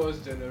the now.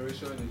 first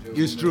generation Ijebu.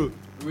 It's true.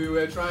 We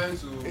were trying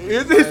to. He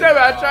said we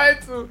are trying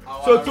to.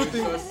 our So two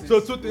resources. things. So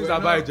two things We're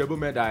about not- Ijebu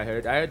men that I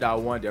heard. I heard that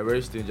one, they're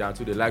very stingy, and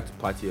two, they like to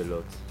party a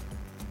lot.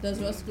 Does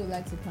Roscoe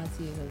like to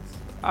party a lot?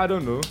 I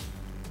don't know.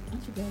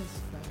 Aren't you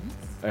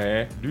guys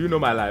friends? Do you know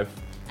my life?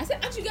 I said,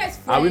 aren't you guys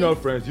friends? Are we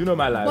not friends? You know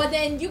my life. But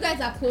then you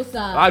guys are closer.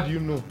 How do you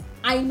know?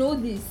 I know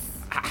this.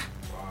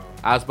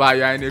 As per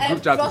you are in a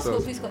group chat with Roscoe,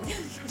 us. please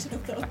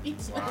continue.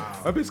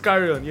 Wow. Please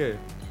carry on, yeah.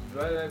 Do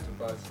I like to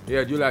party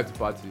Yeah, do you like to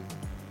party?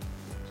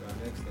 to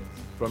an extent?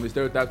 From the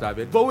stereotypes I've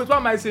heard. But wait, what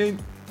am I saying?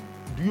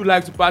 Do you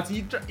like to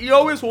party? He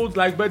always holds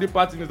like birthday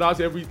party in his house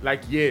every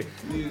like year.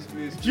 Please.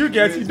 You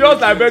get wait, he does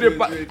wait, like wait, birthday wait,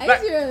 party. wait. Are you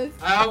Like, serious?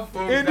 I have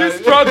fun. in this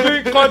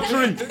struggling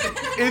country,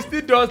 he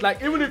still does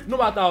like even if no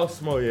matter how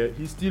small, yeah,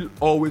 he still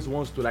always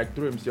wants to like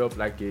throw himself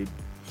like a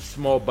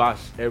small bash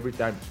every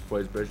time for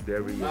his birthday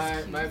every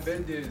year. My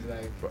birthday is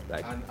like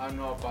Like- an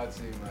annual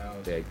party in my house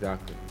Yeah,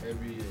 exactly.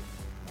 every year.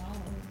 Wow.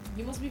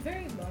 You must be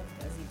very loved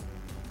as a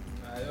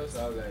I also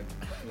have like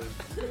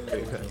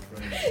close of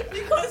friends.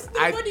 because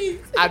I- nobody.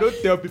 I don't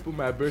tell people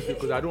my birthday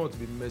because I don't want to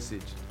be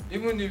messaged.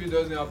 Even if it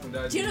doesn't happen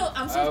that Do you day, know?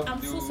 I'm I so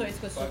have to sorry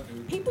because pack the-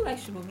 people like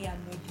Shubhomi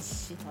annoy the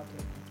shit out of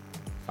me.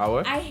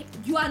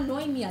 What? You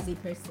annoy me as a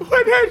person.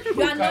 What did you?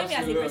 You annoy me as a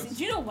Absolute. person.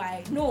 Do you know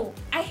why? No,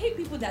 I hate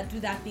people that do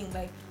that thing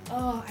like,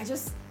 oh, I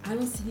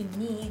don't see the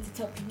need to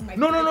tell people my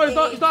No, it's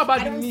birthday. not about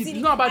I the don't need. see It's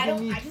not about I the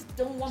don't- need. I just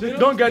don't want. So to-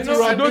 don't get it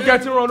wrong, don't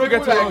get it wrong, don't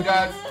get it People wrong. like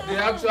that, they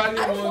actually I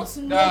don't want want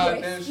to know that your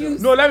attention.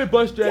 excuse. No, let me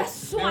bust They're check.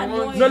 so They want-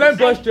 annoying. No, let me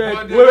bust But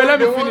check. they Wait, want- let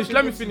they me want finish.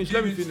 Let me people to finish. give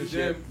Let me it to finish. them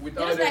Yeah. without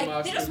They're just them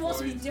like, they just asking want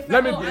for to be it. different.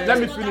 Let me Oh, I'm let me just not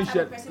that finish kind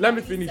of it. person Let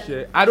me that finish needs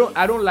it. celebration.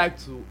 I don't like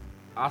to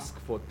ask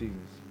for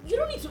things. You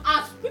don't need to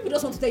ask. People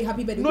just want to tell you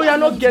happy birthday. No, Why you're do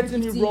not you need to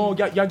getting it 15? wrong.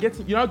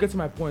 You're not getting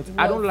my point.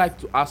 I don't What? like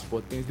to ask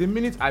for things. The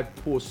minute I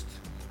post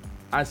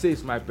and say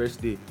it's my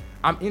birthday,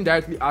 I'm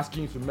indirectly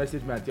asking you to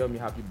message me and tell me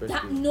happy birthday.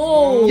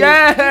 No.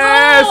 Yes,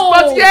 No.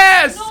 but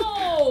yes.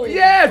 No.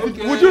 Yes.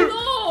 Okay. Would you?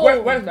 No.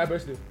 When's my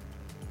birthday?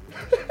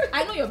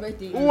 I know your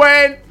birthday.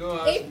 When? No,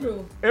 ask me.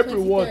 April.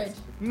 April what? 23rd.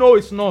 No,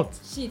 it's not.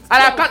 Shit.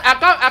 And No.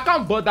 I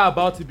can't bother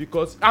about it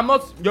because I'm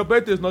not. Your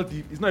birthday is not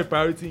it's not a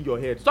priority in your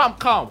head. So I'm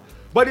calm.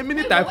 But the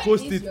minute Wait, I but when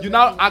post is it, your you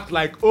now birthday? act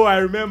like, oh, I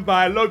remember,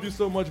 I love you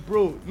so much,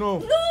 bro. No.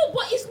 No,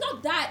 but it's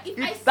not that. If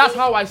I see, That's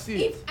how I see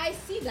it. If I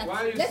see that, Why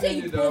are you let's say saying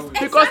you it that post way?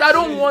 Because I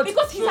don't want-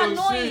 Because he's So,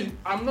 annoying. see,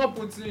 I'm not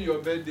putting your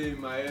birthday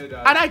in my head.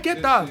 And I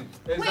get that.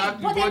 Exactly.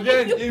 but But then then,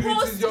 if you if it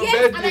post, is your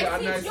yes, and birthday I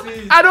and see I it's your-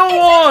 see, I don't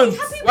want.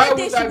 Happy Why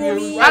birthday, would I be Shubhomi.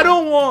 rude? I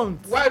don't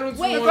want. why don't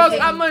you Wait, want Because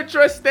it? I'm not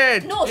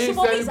interested. No, He's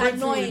Shubhomi is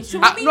celebrating annoying. with you.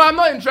 Shubhomi, No, I'm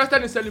not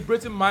interested in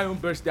celebrating my own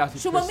birthday as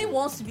a Shubhomi person.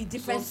 wants to be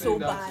different so Something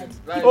bad. that's-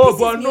 like- Oh, Pisses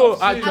but me no,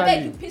 off. I beg you,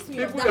 actually. piss me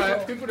off. People That's that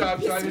all. people that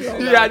Piss actually me say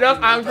off. You are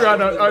just angry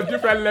on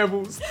different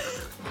levels.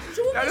 Shubhomi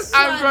You're is just so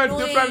angry on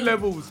annoying. different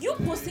levels. You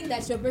posting that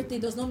it's your birthday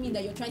does not mean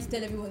that you're trying to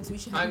tell everyone to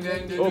wish you happy And then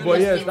birthday. they Oh, do but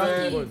this yes, thing that's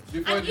where the point.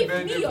 before And the if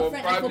birthday me, your for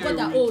friend, I probably forgot a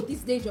that, week. oh, this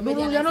day is your No,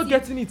 birthday. and you're I not see-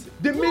 getting it.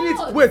 The What?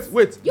 minute,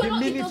 wait. You're The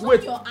not- it minute, doesn't wait,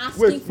 mean you're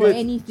asking wait. for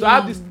anything. So I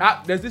have this.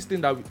 There's this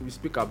thing that we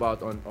speak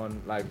about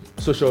on like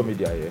social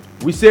media. Yeah,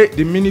 we say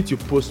the minute you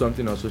post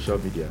something on social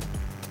media,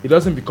 it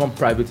doesn't become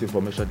private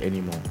information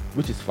anymore,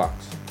 which is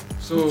facts.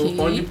 So Okay.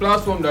 on the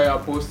platform that you are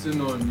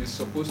posting on, it's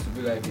supposed to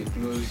be like a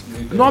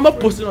close. No, I'm not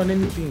posting on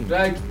anything.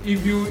 Like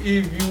if you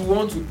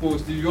want to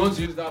post, if you want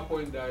to use that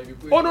point that you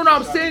put Oh it no, on no,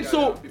 I'm social saying media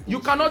so that people you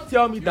see. cannot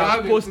tell me You that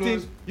have a posting.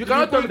 close- You if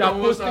cannot tell put me it that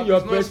on posting WhatsApp, your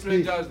it's not birthday.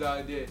 strangers that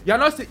are there. You're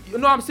not saying.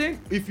 No, I'm saying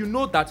if you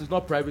know that it's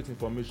not private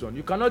information,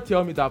 you cannot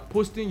tell me that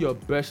posting your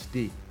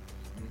birthday,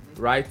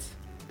 right?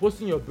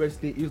 Posting your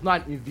birthday is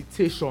not an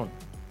invitation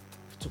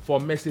for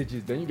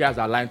messages. Then you guys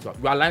are lying to.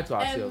 We are lying to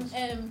ourselves.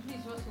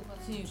 Please also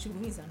continue.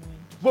 Shubumi is annoying.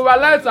 But we are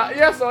lying to.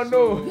 Yes or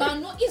no? You are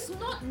not. It's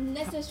not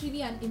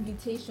necessarily an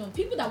invitation.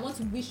 People that want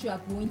to wish you are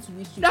going to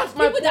wish you. That's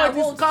my People that point.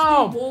 It's won't,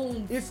 calm. still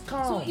won't. It's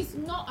calm. So it's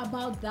not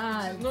about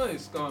that. It's not a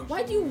scam.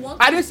 Why do you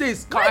want? I didn't say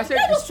it's calm. I said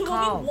why it's does Shubumi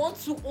calm. want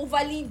to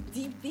overly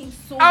deep things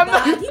so I'm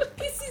bad? not- He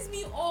pisses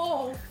me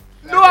off.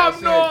 No, Like I I'm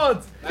said, not.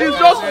 like It's I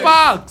just said,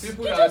 facts.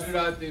 People that do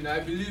that thing, I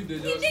believe they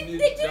just They need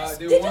just, that.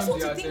 They, they want just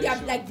want the to think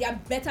attention. they are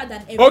better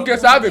than everyone. Okay,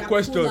 so I have a They are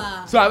question.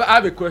 cooler. So I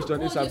have a question, Oh,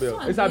 you're Isabel.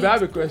 so Isabel, I have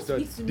a annoying. question.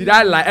 Don't speak to Did me.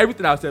 I lie?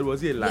 Everything I said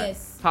was it a lie?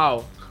 Yes.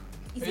 How?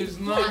 It's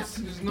a not.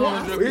 fact. It's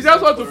not. Yeah. 100% You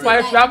just want to correct.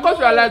 fight me. I've come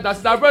to realize that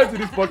since I brought you to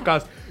this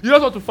podcast, you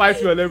just want to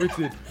fight me on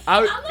everything.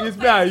 I'm not It's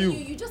me and fighting you.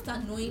 You just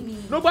annoy me.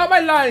 No, but am I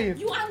lying?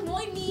 You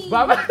annoy me.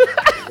 But am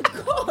I-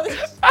 Gosh.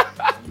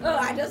 No,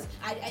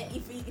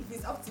 if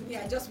it's up to me,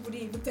 I just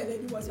wouldn't even tell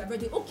anyone it's my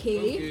birthday. Okay.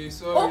 Okay,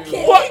 sorry.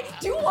 Okay. What?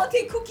 Do you want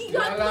a cookie? You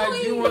Yeah, like, do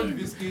you annoy want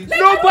me. biscuits? Like,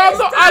 No, but I'm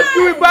not Time.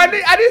 arguing. But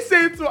I didn't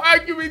say it to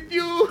argue with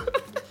you.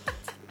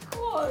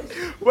 Gosh.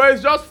 But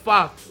it's just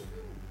facts.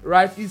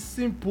 Right? It's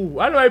simple.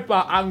 I know why people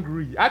are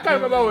angry. I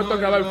can't remember what we were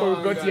talking about before we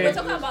got We're here.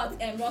 talking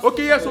about Ross.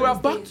 Okay, yeah, so we're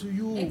back to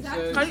you.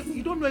 Exactly. Can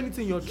you don't know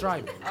anything in your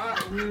tribe.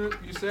 You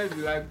said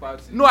you like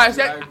parties. No, I You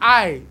said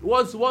like-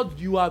 what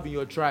do you have in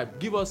your tribe?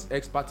 Give us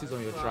expertise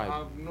on your tribe.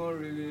 I've not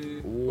really.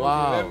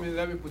 Wow. Okay,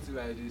 let me put it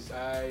like this.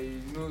 I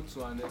know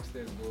to an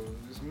extent, but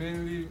it's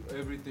mainly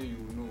everything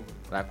you know.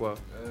 Like what?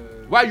 Uh,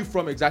 Where are you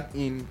from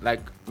exactly in I'm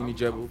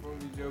Ijebu? from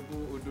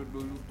Ijebu,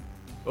 Ododolu.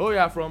 Oh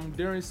yeah, from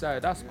Deering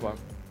side. That's cool.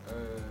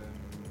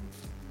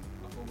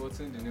 I've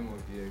forgotten the name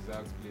of the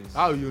exact place.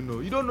 How you know?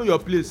 You don't know your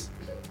place.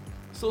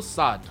 So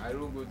sad. I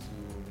don't go to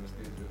Ogun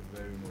State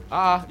very much.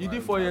 Ah, you did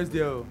But 4 years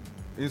there oh,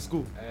 in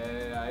school.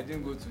 I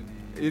didn't go to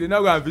the. You did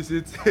not go and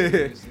visit.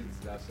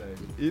 visit that side.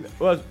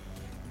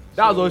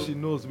 That's So- all she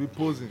knows. We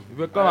posing. If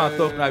you come and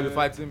talk now, you be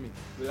fighting me.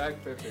 We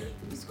like pepper.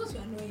 It's because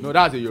you're annoying. No,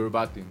 that's a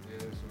Yoruba thing. Yeah,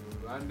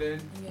 so and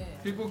then Yeah.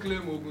 people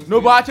claim Ogun State.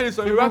 No, but actually,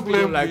 some people Yoruba people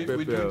don't claim like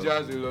we pepper. do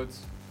jazz a lot.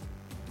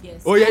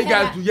 Yes. Oh, yeah, I you heard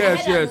guys that- do. I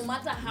Yes, heard that yes. No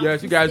matter how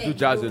Yes, you guys do Christian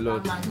jazz a Yoruba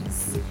lot. man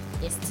is,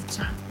 yes,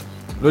 teacher.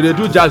 No, they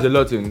do jazz a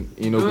lot in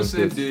Ogun Don't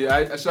say State. they.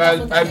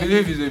 I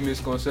believe it's a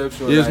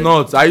misconception. It's like,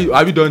 not.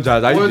 Have you done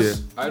jazz? Are you there?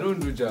 I don't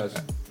do jazz.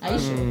 Are you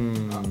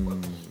sure?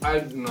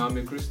 I'm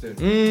a Christian.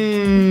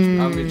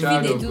 I'm a See,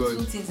 child they of do two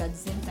God. things at the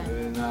same time.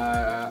 And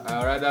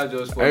I rather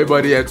just follow.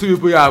 Everybody here, 2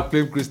 people here have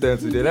claimed Christian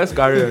today. Let's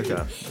carry on,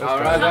 sha.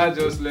 I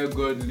rather just let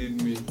God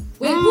lead me.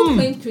 Wait, who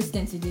claimed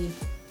Christian today?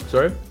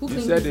 Sorry? Who You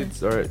claimed said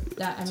Christian? it already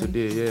That I mean,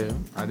 today, yeah.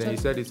 Christian. And then you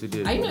said it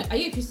today. Are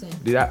you a Christian?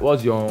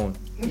 What's your own?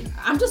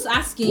 I'm just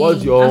asking.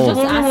 What's your I'm own? just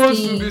Who wants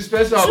to asking. be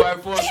special by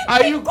force?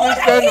 Are you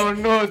Christian or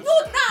not? No,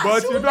 nah,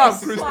 But she you know I'm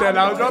was Christian. so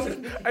I was just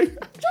annoying.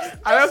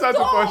 I just had to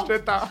stop.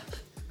 frustrate her.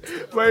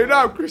 But you know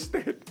I'm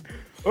Christian.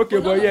 Okay,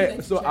 Well, but none yeah, of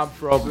you so are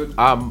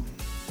I'm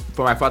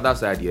from my father's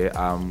side, yeah.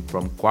 I'm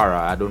from Kwara.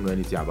 I don't know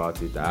anything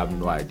about it. I have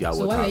no idea So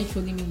what why are you happened.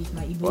 trolling me with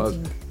my Igbo Well,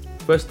 thing?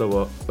 First of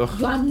all,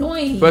 You're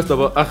annoying. first of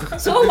all,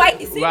 So why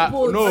is it well,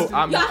 both? no,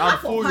 I'm You're half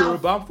full of half.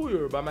 Yoruba. I'm full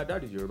Yoruba. My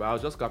dad is Yoruba. I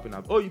was just capping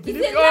up. Oh, you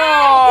believe? a Oh,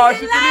 lie. It's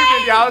she a believed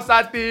in the lie.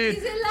 Hausa thing. It's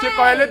a She lie.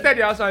 correlated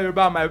the Hausa and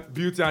Yoruba and my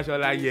beauty, and she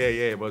was like, yeah,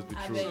 it must be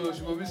I true. bet. So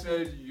she probably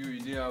said you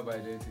didn't have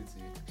identity.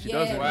 She Yeah,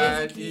 doesn't. Why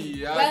basically.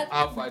 he has Well,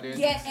 half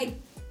identity? Yeah,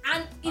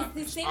 and it's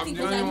the same I'm thing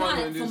the because only one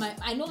on this.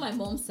 I know my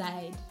mom's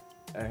side.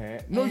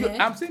 No, Uh-huh.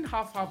 I'm saying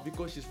half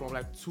because she's from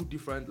like 2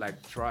 different like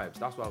tribes.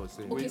 That's what I was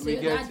saying. Okay, We- so we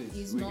your get dad it.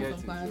 is We not get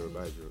from it, Kwara. Yoruba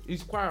is Yoruba.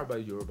 It's Kwara by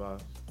Yoruba.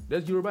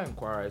 There's Yoruba in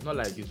Kwara. It's not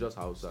like it's just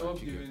Hausa. Stop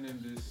Chicken. giving him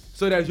this.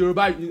 So there's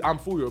Yoruba. I'm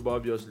full Yoruba,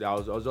 obviously. I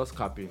was just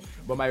capping,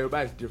 but my Yoruba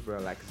is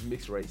different. Like it's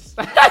mixed race.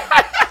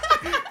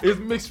 It's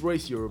mixed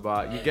race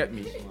Yoruba. You get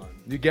me?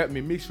 You get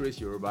me? Mixed race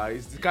Yoruba.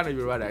 It's the kind of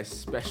Yoruba that is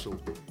special.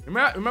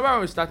 Remember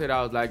when we started?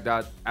 I was like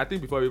that. I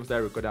think before we even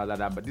started recording, I was like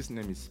that. But this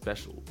name is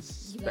special. It's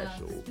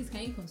special. Yeah, please,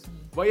 can you continue?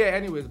 But yeah,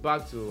 anyways,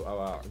 back to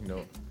our,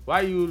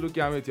 why are you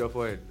looking at me with your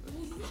forehead?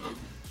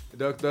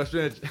 Dr.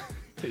 Strange,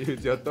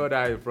 with your third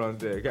eye in front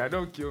there. Okay,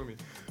 don't kill me.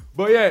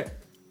 But yeah,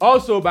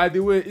 also, by the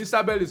way,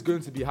 Isabel is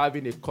going to be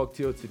having a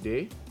cocktail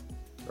today,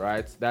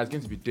 right? That's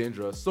going to be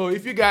dangerous. So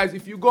if you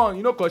go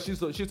on, because she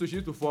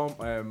used to form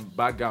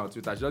background on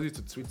Twitter. She doesn't need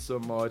to tweet so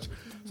much.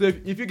 So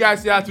if you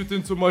guys see her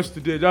tweeting too much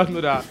today, just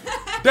know that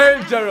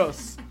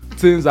dangerous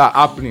things are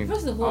happening.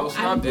 First of I'll all,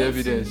 snap I'm the going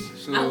evidence. To,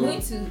 So- I'm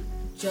going to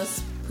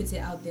just put it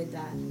out there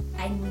that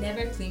I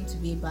never claimed to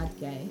be a bad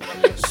guy.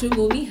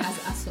 Shugomi has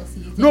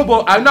associated. No,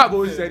 but me I've with not bad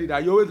always said it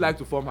that you always like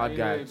to form hard Yeah,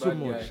 guy bad too guy.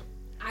 much.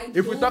 I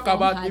If we don't talk form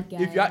about hard if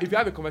you guy.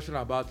 have a conversation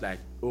about like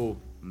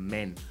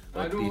men,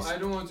 I or don't this. I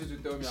don't want you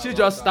to tell me. She about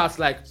just that. starts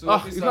like, So,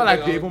 oh, it's not like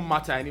they Isabella- even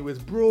matter anyways,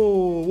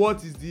 bro.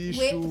 What is the issue?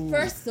 Wait,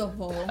 first of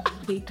all,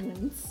 they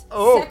don't.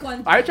 oh,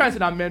 Second, are you trying to say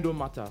that men don't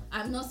matter?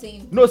 I'm not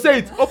saying. No, say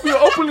it.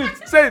 Open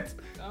it. Say it.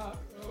 Ah,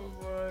 oh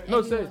boy.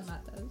 No, say everyone it.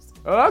 matters.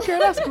 Oh, okay,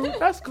 that's cool.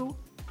 That's cool.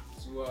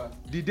 So what?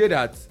 The day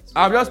that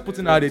I'm just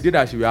putting out the day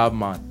that she will have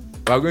man.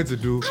 We're going to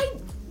do.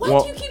 Why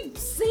What? do you keep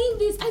saying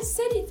this? I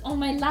said it on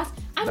my last.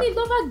 I'm a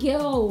lover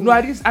girl. No,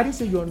 I didn't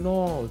say you're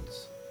not.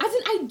 As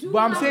in, I do. But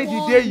I'm have saying the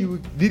one. day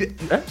you did.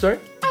 Sorry.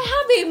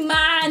 I have a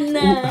man.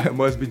 Ooh, it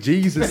must be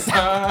Jesus.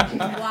 Wow.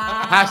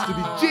 Has to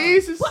be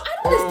Jesus. But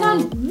I don't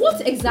understand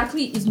what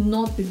exactly is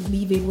not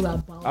believable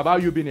about.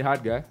 About you being a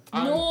hard guy.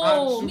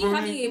 No, me Shubham,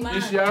 having a man.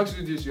 If she asks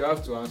you this, you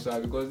have to answer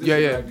because this Yeah,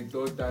 is yeah. like the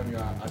third time you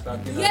are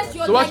attacking her. Yes,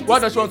 you're So what- like what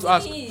does she want to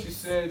ask? disputing She it.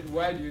 said,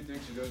 "Why do you think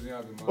she doesn't have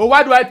a man?" Oh,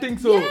 why do I think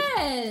so?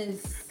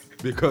 Yes.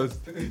 Because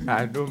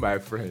I know my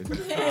friend.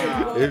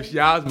 Ah. If she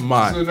has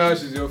man, So now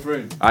she's your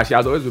friend. she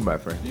has always been my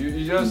friend.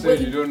 You just said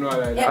you don't know her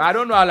like that. I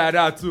don't know her like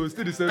that too. It's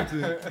still the same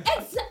thing.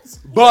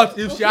 Exactly. But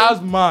if she has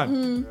Mm.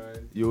 man,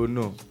 Right. you will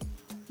know.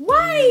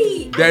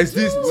 Why? There's I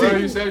this do.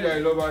 Well, you said you're a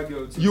lover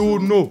girl too. You will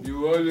so know.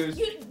 You always.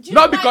 You- do you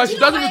know Not why- because do she you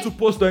know doesn't why- need to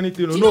post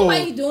anything. Do you No, know why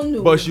you don't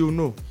know? but she'll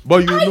know. But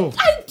you know.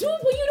 I do,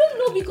 but you don't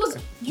know because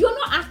you're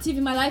not active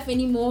in my life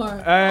anymore.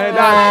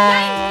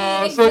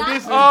 That- Exactly. so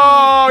this is-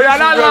 oh, you're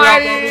not This is where we are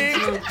lying.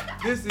 coming to.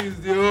 This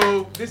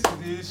is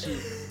the issue.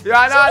 You're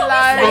not Mommy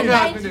lying.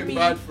 has been a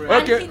bad friend.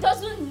 And Okay. he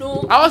doesn't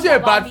know. I was a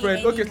about bad me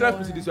friend. Okay, so let's anymore.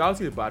 put it this way. I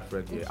was a bad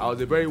friend. Yeah, I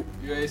was a very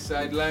You're a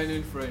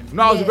sidelining friend.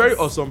 no, I was a Yes. very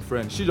awesome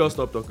friend. She just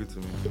stopped talking to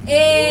me.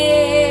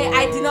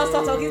 I did not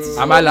start talking to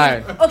Am I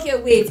lying?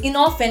 Okay, wait. In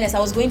all fairness, I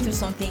was going through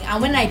something,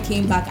 and when I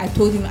came back, I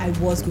told him I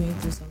was going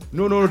through something.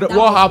 No, what That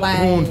was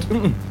happened?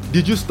 why-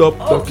 Did you stop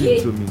talking Okay.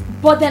 to me?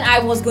 But then I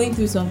was going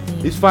through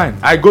something. It's fine.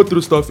 I go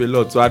through stuff a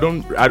lot, so I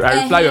don't. I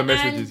reply your And-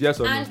 messages. Yes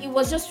or no? And it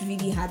was just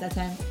really hard that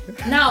time.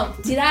 Now,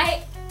 did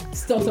I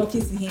stop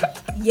talking to him?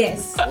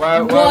 Yes.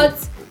 Why- But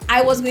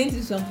I was going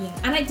through something,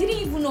 and I didn't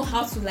even know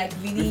how to like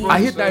really. I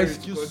hate that Sorry,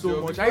 excuse because so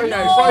you're- much. before I hate you-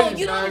 that before No, excuse.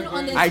 you started don't going-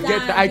 understand. I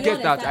get that, I You get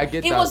don't that, I understand.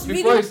 get It that. was Before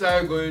you really.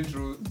 started going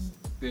through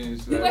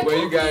things, We were like, were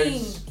you talking.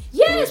 guys?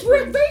 Yes, close we were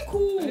friends? very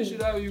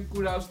cool. You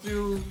could have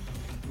still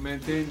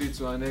maintained it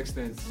to an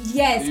extent.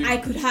 Yes, You- I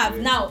could have.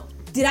 yeah. Now,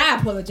 did I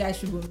apologize,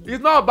 Shubham?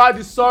 It's not about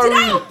the sorry. Did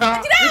It's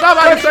not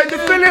about the sorry. The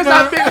feelings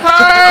have been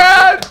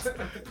hurt.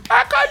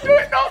 I can't do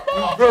it no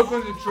You've more. broken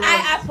the trust.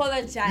 I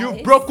apologize.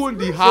 You've broken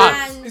the heart.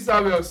 And-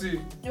 Isabel,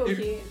 see, Okay.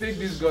 if take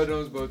this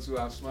Gordon's bottle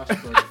and smash it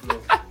on the floor.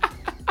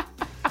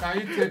 Can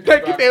you take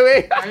Take back? it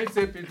away. Can you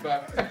take it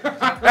back?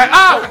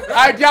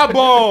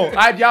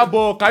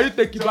 Adiabo. Can you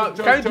take it back?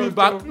 Can you do it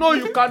back? No,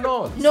 you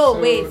cannot. No, So,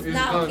 wait. it's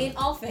Now, done. in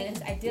all fairness,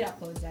 I did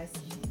apologize to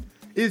him.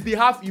 It's the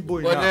half Igbo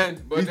in But her.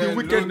 then- but It's the then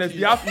wickedness. low-key-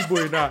 The half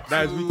Igbo in her.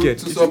 That is wicked.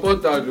 To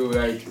support that though,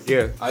 like,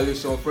 Yeah. at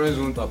least some friends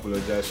won't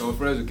apologize. Some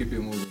friends will keep it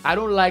moving. I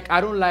don't like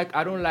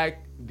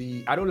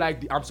the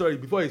I'm sorry,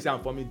 before you say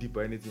I'm forming deep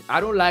or anything, I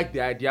don't like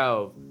the idea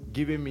of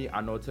giving me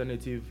an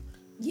alternative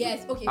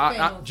Yes, okay, fair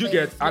enough. do you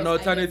fair get enough. an Yes, I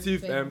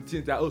alternative get fair.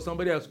 thing that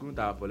somebody else couldn't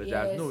have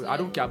apologized. Yes, No, I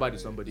don't care about the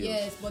somebody else.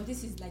 Yes, but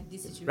this is like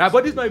this situation. Right,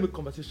 but this is not even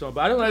conversation,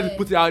 but I don't want to Yeah.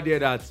 put it out there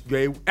that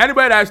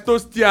anybody that is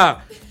toastier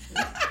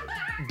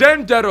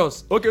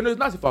dangerous. Okay, no, it's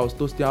not if I was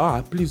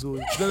toastier. Please, don't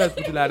let's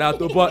put it like that.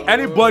 But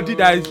anybody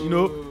that is,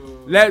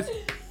 let's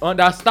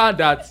understand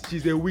that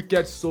she's a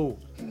wicked soul.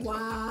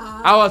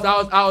 Wow.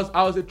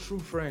 I was a true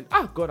friend.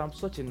 God, I'm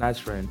such a nice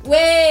friend.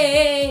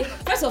 Wait.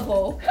 First of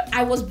all,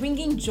 I was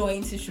bringing joy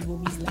into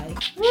Shubomi's life.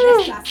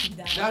 Let's start with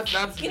that.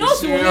 That's You know, a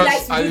Shubomi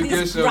likes serious to do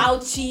this allegation.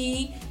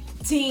 grouchy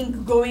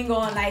thing going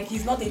on, like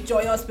he's not a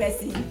joyous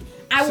person.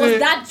 I See, was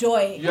that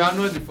joy. You are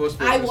not the first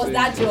person. I to was say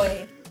that this.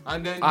 joy.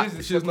 And then Ah, this is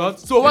she's second- not.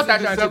 So what this I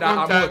is can the say that second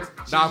I'm time not.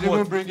 she's That I'm even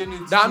not. bringing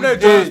it That I'm not a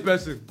today jealous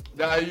person.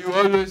 That you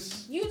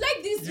always. You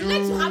like this? You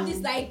like to have this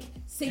like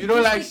You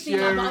don't like sadistic thing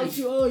sharing about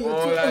you. Oh, you're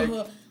or too.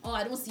 like- Oh,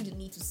 I don't see the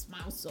need to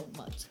smile so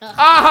much.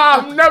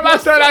 I've never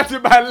said that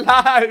in my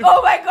life.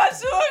 Oh my God,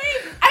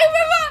 Shubomi!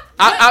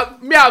 I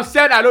remember. I've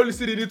said I don't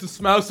see the need to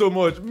smile so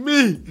much.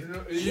 Me. You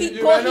know,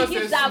 He might not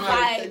gives say that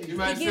smile. vibe. You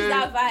might He gives say-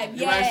 that vibe,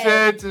 You might yeah.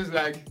 say things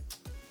like,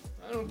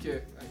 I don't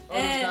care. Like, all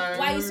the time,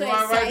 Why you so why do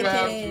I have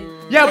excited?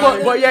 to- Yeah,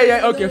 why- but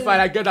yeah, okay, fine,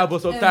 I get that,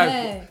 but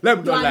sometimes let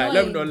me You're not lie,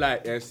 let me annoying.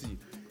 not lie. See,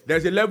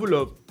 there's a level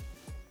of,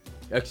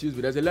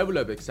 there's a level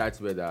of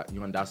excitement that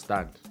you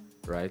understand,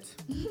 right?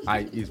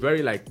 It's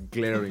very like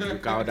glaring. You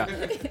can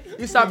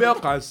Isabel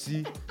can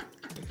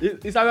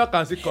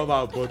see cover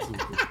a bottle,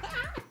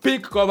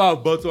 pink cover a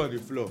bottle on the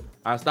floor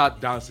and start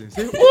dancing.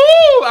 Say,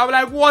 ooh! I'm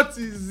like, what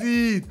is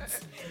it?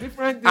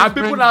 Different And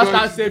people now different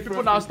start saying, joys,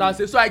 people now start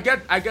saying. So I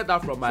get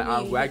that from my To me,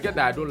 angle. I get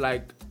that I don't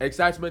like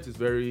excitement is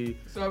very.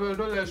 Isabel,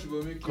 don't let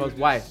Shubomi kill 'Cause this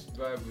why?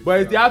 vibe with But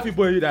it's you. the half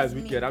people in you that is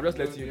wicked. I'm just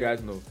letting you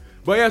guys know.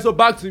 But yeah, so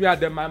back to me. And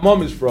then my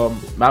mom is from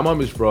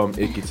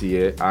Ekiti,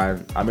 yeah,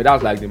 and I mean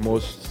that's like the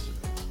most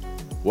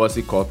what's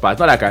it called? But it's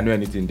not like I know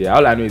anything there.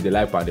 All I know is they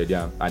like pounded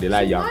yam and they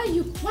like yam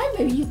Why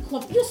were you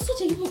come? You're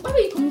such a. Why were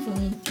you coming for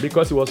me?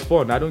 because it was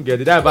fun. I don't get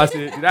it. Did I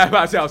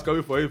ever say I was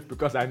coming for it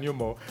because I knew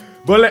more?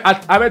 But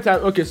like, I met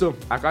time. Okay, so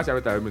I can't say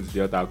every time I went to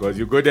the altar because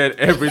you go there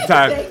every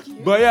time. Thank you.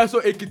 But yeah, so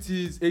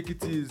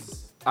Ekitis.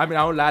 I mean,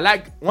 I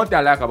like one thing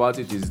I like about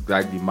it is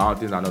like the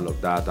mountains and all of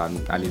that, and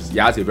it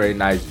has a very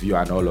nice view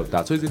and all of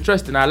that. So it's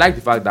interesting. I like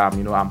the fact that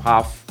I'm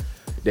half.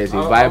 There's a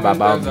vibe How about many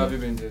times have me.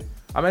 you been there?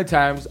 How many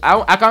times?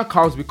 I can't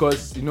count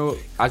because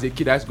as a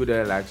kid I used to go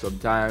there like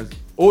sometimes.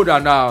 Older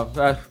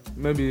now,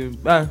 maybe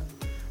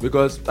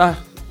because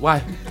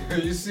why?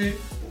 You see,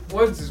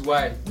 what is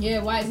why?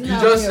 Yeah, why isn't You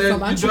that just where you're said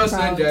from? you just said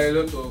Proud? there are a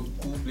lot of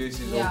cool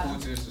places Yeah. or cool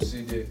things to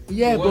see there.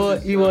 Yeah, So what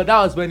but is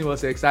that was when it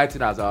was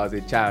exciting as I was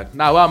a child.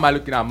 Now why am I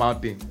looking at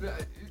mountain?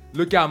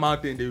 Looking at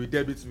mountain, they will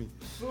debit me.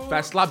 So, If I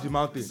slap the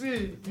mountain,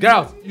 see, get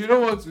out. You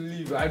don't want to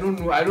leave. I don't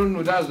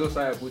know. That's just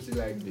how I put it.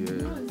 Like,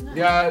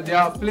 there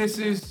are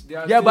places. There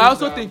are Yeah, but I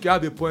things also that- think you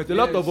have a point. A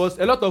lot of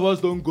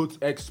us don't go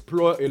to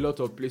explore a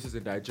lot of places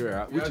in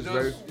Nigeria, we which are is just,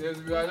 very yes,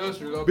 we are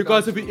just reluctant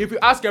because if to- you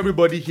ask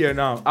everybody here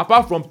now,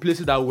 apart from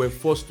places that we were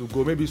forced to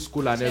go, maybe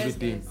school and Yes,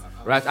 everything, yes.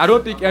 right? I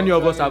don't think I'm any not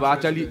of us very have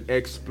actually interested.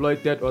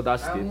 exploited other I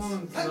states.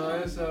 want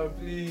no, sir,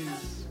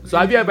 please. So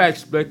have you ever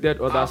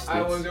exploited other I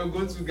states? was your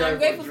go-to guy. I'm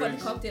grateful for the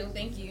drinks. cocktail.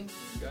 Thank you.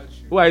 Got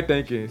you. Who are you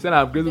thinking? Say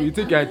I'm grateful. You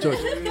think you're in church?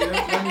 Let me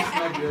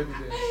snap the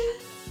evidence.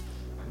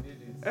 I need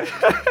it.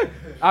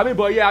 I mean,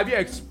 but yeah, have you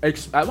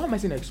what am I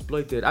saying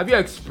exploited? Have you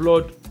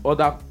explored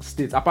other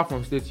states apart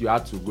from states you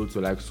had to go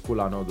to like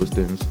school and all those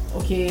things?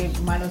 Okay,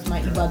 minus my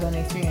Ibadan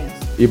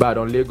experience.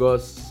 Ibadan,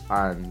 Lagos,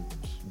 and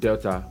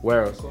Delta.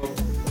 Where else?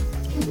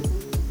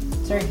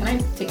 Sorry, can I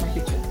take my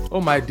picture?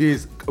 Oh my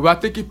days, we are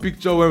taking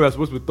picture when we are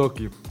supposed to be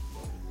talking.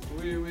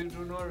 We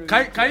do not really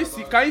Can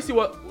you see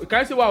what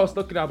I was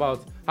talking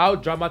about? How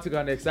dramatic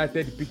and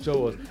excited the picture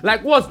was.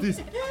 Like what's this?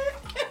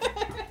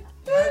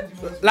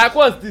 Like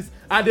what's this?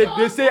 And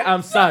they say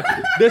I'm sad.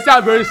 They say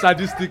I'm very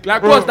sadistic.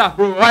 Like what's that?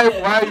 Bro, why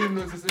are you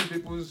noticing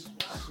people's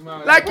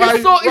smile? Like Why-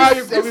 it's so why are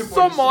you coming it's for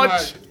so the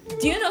much. smile?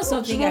 Do you know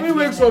something? Mommy I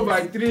wakes up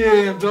realized? by 3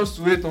 a.m. just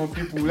to wait on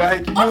people.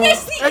 Like, you know,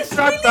 Honestly, it's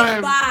extra really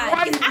time. bad.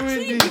 Why It's are you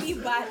actually doing this? really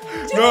bad.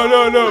 Do you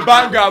know- No,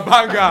 banger.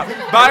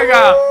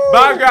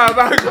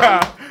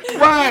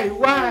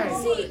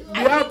 Why? See, You I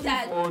have think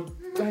that or,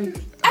 like,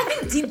 I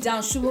think deep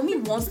down,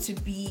 Shubomi wants to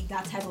be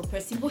that type of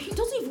person, but he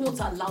doesn't even want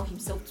to allow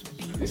himself to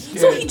be. he's scared.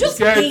 So he just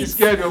he's hates.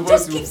 scared of what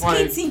Just you keeps find.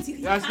 hating till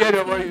he You're scared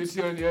of has what it. you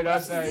see on the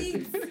other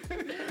side.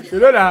 You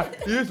know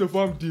that you used to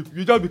form deep.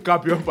 You just be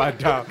capping up and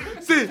down.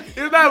 See, it's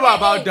not even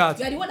about that.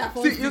 You are the one that See,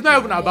 falls it's deep not in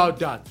even the about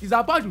that. It's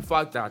about the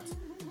fact that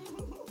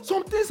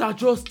some things are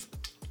just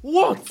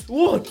what?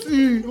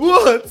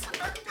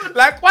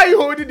 Like why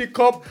you holding the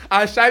cup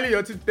and shining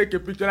your teeth to take a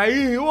picture? Like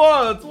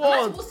what? Am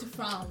I supposed to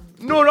frown?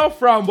 No, not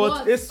frown, but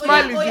What? a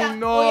smile is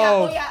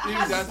enough.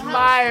 If that-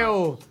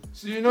 Smile.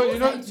 So you know,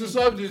 to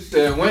solve this,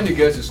 when he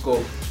gets his cup,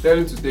 tell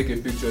him to take a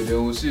picture.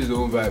 Then we'll see his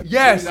own vibe.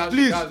 Yes, Maybe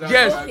please, that's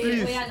yes, vibe.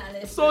 please. Oya, now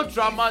let's So go.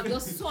 dramatic. You're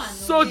so annoying.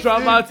 So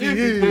dramatic. If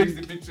he takes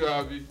the picture,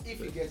 Abi.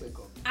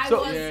 I So-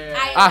 was. Yeah.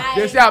 I,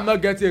 They say I'm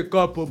not getting a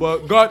cup, but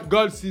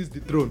God sees the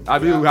throne. I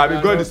mean,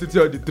 God is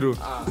sitting on the throne.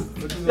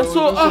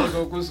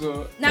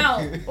 So, now,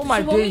 Oh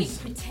my Shubomi days.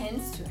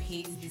 pretends to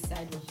hate this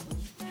side of him,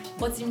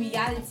 but in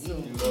reality,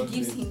 it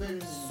gives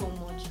him so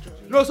much joy.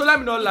 No, so let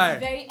me not lie.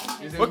 Very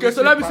entertaining. Okay,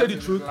 so let me say the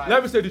truth.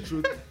 Let me say the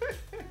truth.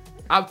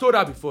 I've told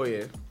her before,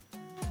 yeah.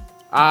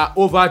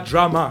 Over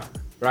drama,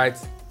 right?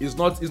 It's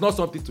not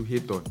something to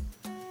hate on.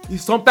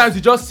 It's sometimes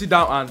you just sit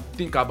down and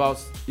think about.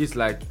 It's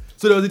like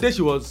so. There was a day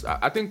she was.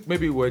 I think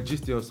maybe we were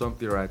gisting or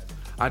something, right?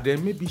 And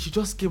then maybe she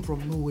just came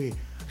from nowhere.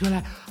 You're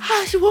like,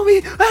 she want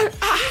me.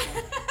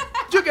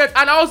 Do you get?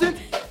 And I wasn't.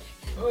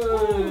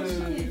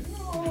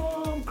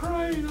 I'm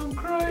crying.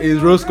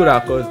 It's Roscoe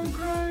that caused it. I'm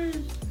crying.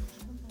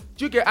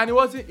 Do you get? And it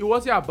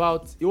wasn't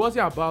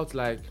about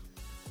like,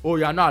 oh,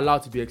 you're not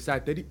allowed to be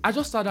excited. I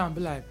just sat down and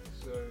be like,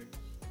 Sorry.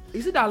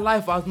 is it that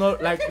life has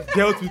not like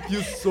dealt with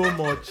you so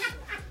much?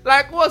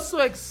 Like what's so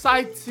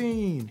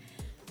exciting?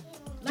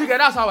 Do you get?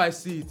 That's how I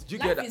see it. Do you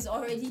get Life that? is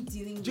already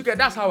dealing with Do you get?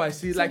 That's how I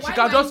see it. So Like she why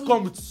can would just I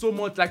come with so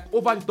much like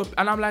over the top,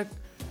 and I'm like,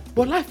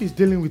 but life is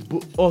dealing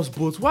with us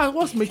both. Why?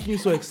 What's making you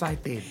so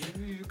excited?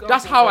 You can't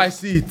That's how I focus.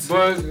 see it.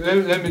 But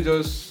let me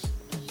just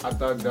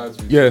attack that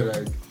with Yeah. you.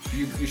 Like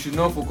you should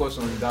not focus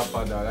on that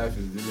part that life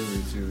is dealing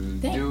with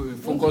you. You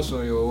focus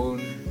on your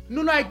own.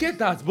 No, I get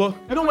that, but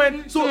you know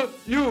when so.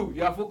 you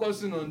are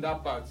focusing on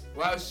that part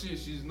while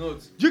she's not.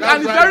 You That's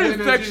and it's why very the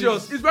energy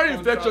infectious. is It's very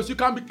contrast. infectious. You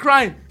can be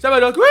crying.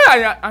 Somebody like,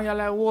 where and you're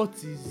like, what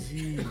is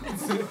it?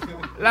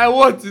 Like,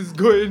 what is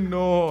going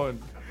on?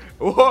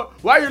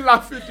 Why are you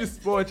laughing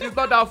this much? It's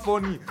not that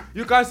funny.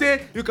 You can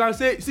say.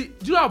 See,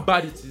 do you know how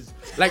bad it is?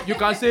 Like, you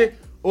can say,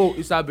 oh,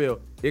 Isabel,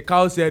 a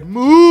cow said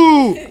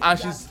moo, and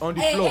she's on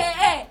the floor,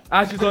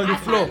 and she's on the I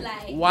floor. can't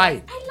lie.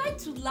 Why? I like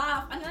to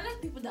laugh and I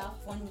like people that are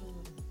funny.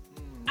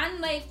 And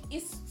like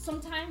it's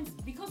sometimes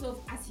because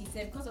of, as he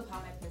said, because of how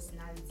my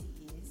personality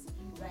is,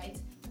 right?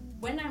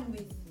 When I'm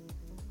with,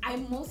 I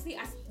mostly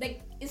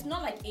like it's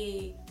not like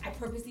I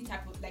purposely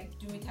type of like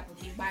do it type of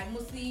thing, but I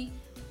mostly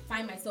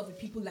find myself with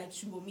people like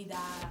Shubomi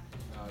that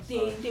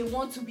Sorry. they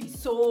want to be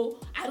so,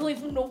 I don't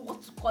even know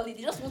what to call it.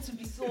 They just want to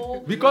be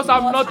so. Because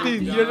I'm not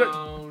nothing. happy. You're-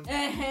 Down.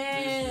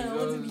 I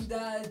want to be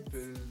that.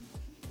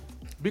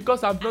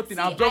 Because I'm nothing.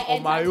 I'm See, just I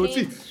on my own. See,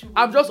 entertained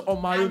I'm just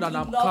on my own and and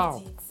he I'm loved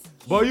calm. it.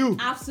 But you,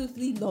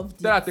 Absolutely loved it.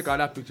 then I take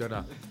another picture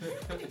now.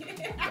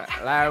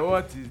 Like,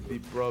 what is the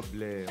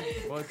problem?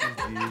 What is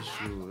the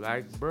issue?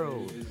 Like,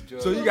 bro. It's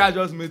just- So you guys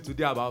just made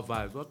today about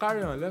vibes. Well,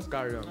 carry on. Let's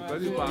carry on. Nah,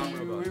 Because we, if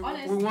I'm about-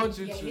 Honestly, we want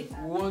you yeah, to haters.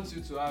 we want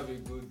you to have a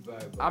good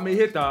vibe. I'm a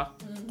hater.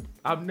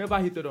 I've never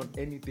hated on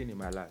anything in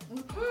my life.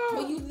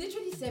 But you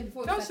literally said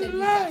before we That's a started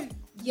lie. this,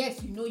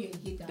 yes, you know you're a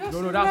hater.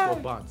 No, that's for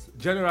bands.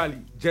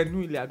 Generally,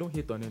 genuinely, I don't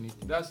hate on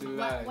anything. That's a Why,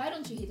 lie. why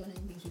don't you hate on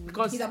anything? Shubo?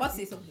 Because- He's about to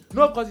say something.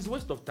 No, because it's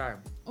waste of time.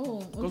 Oh,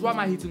 Because why am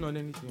I hating on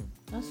anything?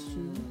 That's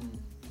true.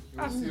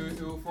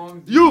 You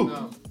form You!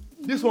 now.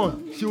 This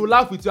one, she will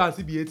laugh with you and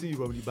still be hating you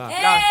from the back.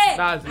 Hey,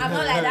 That's I'm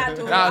not like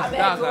that.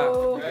 That's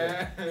Oh,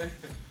 her.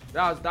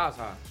 That's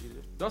her.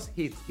 Just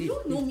hate. You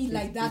don't know me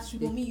like that,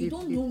 Shubomi. You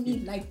don't know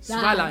me like that.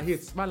 Smile and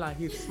hate, smile and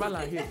hate, smile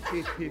and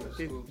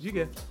hate. You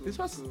get this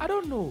was I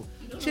don't know.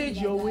 You don't know Change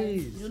me your like that.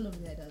 ways. You don't know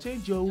me like that.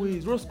 Change your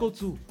ways. Roscoe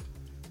too.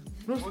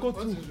 Roscoe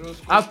What too. is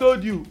Roscoe? I've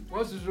told you.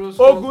 What is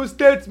Roscoe? Ogun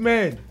State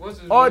men. What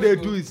is All they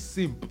Roscoe? do is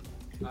simp.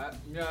 I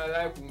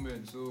like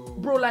women, so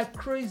Bro, like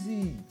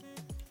crazy.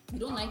 You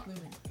don't like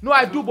women. No,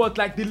 I do, but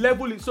like the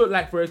level is so.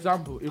 Like for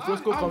example, if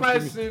Roscoe I comes might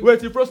to me, say-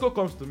 wait, if Roscoe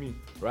comes to me,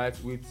 right,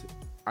 with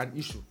an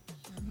issue,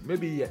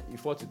 maybe he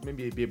fought with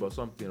maybe a babe or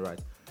something, right?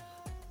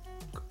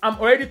 I'm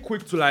already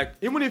quick to like,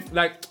 even if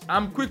like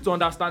I'm quick to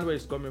understand where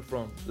it's coming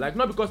from. Like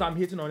not because I'm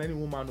hating on any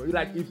woman, or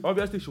like if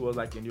obviously she was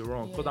like in the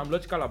wrong, because Yeah. I'm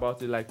logical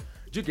about it. Like,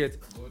 do you get?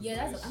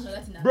 Yeah, that's another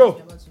thing I'm Bro.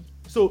 thinking about you.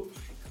 So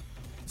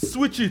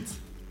switch it.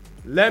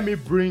 Let me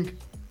bring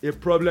a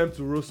problem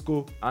to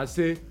Roscoe and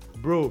say,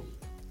 bro,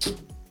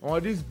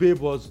 this babe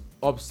was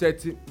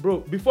upsetting.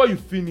 Bro, before you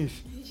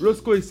finish,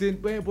 Roscoe is saying,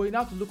 but you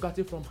have to look at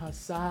it from her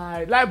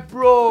side. Like,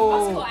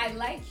 Roscoe, bro, I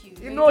like you.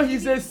 you know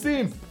he's a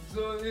simp.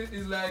 so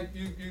it's like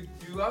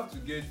you have to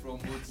gauge from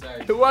both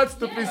sides. What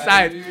stupid Yeah.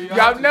 side? You You have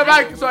have to never,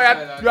 get from sorry,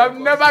 both sides you have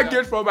and never consider.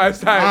 get from my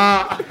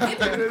side. Maybe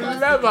because-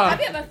 Never.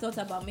 Have you ever thought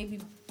about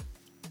maybe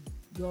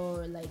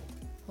you're like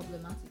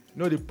problematic?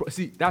 No,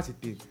 see, that's the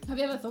thing. Have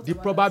you ever thought The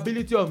about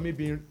probability of me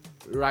being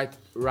right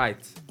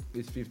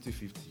is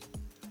 50-50.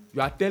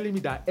 You are telling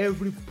me that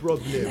every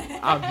problem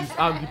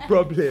I'm the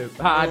problem.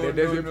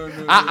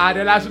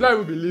 Then I should not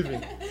even be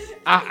living. So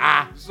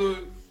That?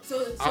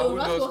 So I would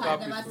not Roscoe stop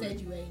has it never for said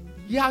you. you were in.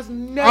 He has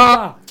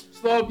never.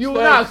 stop. You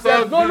would have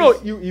said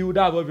no. You would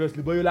have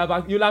obviously, but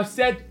you'll have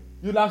said.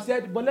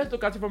 But let's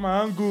look at it from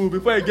my angle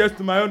before it gets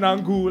to my own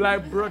angle.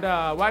 Like,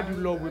 brother, why do you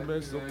love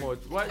women so much?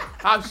 Why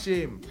have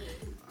shame?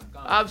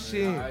 Have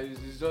shame.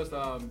 It's just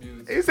how I'm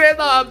built. He said that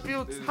I'm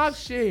built. Have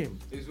shame.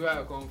 It's where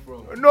I come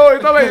from. No,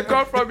 it's not where you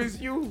come from. It's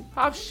you.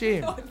 Have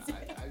shame. I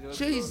just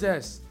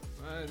Jesus.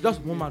 Man,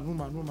 Just woman.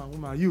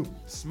 You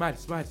smile.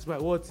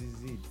 What is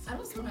it? I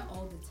don't smile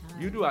all the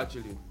time. You do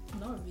actually.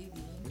 Not really.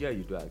 Yeah,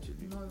 you do actually.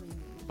 Not really.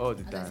 All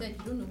the As I time. said,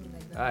 you don't know me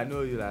like that. I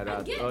know you like I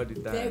that get all the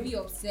time. very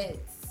upset.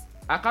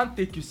 I can't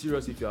take you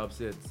serious if you're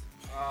upset.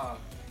 ah,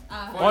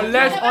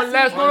 Unless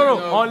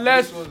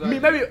This was me,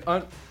 like- maybe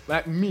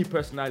like me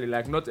personally,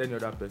 like not any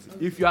other person.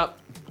 If you are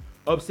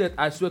upset,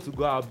 I swear to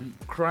God, I'll be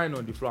crying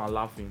on the floor and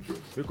laughing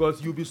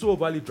because you'll be so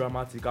overly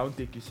dramatic. I won't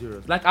take you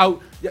serious. Like you're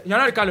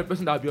not the kind of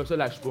person that'll be upset.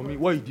 Like for me,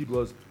 what you did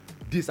was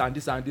this and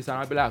this and this, and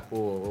I'll be like,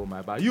 oh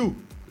my bad. You,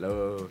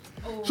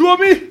 show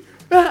me,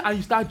 and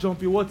you start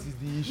jumping. What is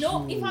the issue?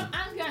 No, if I'm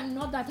angry, I'm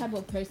not that type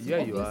of person. Yeah,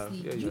 you are.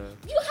 obviously. Yeah, you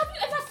are. You have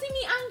you ever seen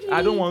me angry?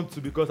 I don't want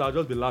to because I'll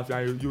just be laughing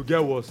and you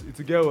get worse.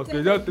 It'll get worse.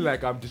 They just feel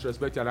like I'm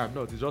disrespecting and I'm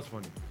not. It's just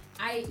funny.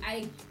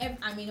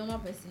 I'm a normal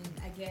person.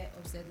 I get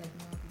upset like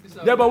normal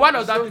people. Yeah, but why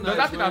does It's that so thing- does nice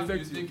that thing when affect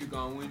you you? think you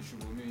can win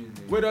Shubomi in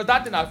the- Wait, does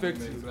that thing affect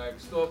It's you? like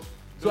stop.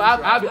 So Don't I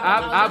try. have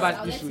I'll an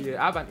let issue you here.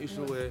 know. I have an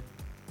issue What? where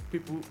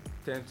people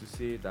tend to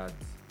say that,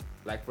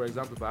 like for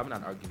example, if I'm having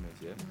an argument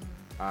here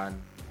and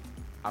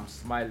I'm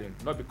smiling,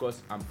 not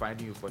because I'm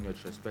finding you funny or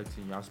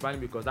disrespecting you. I'm smiling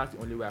because that's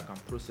the only way I can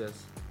process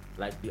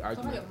like the Cover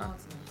argument. your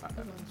mouth now. That's what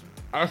I'm doing.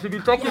 I should be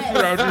talking to you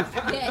like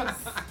this. Yes.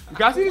 You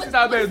can see this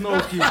bed is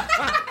not okay.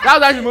 That's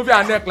why she's moving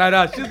her neck like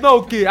that. She's not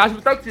okay. I should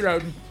be talking to you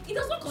like this. It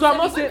does not So I'm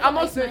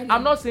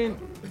not saying.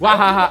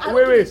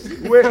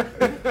 Wait.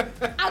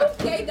 I don't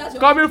care if that's your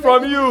Coming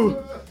from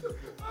you.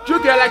 Do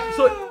you get like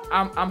so?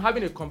 I'm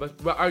having a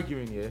conversation. We're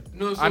arguing here.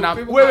 No, so and I'm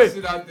people wait. can see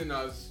that thing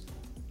as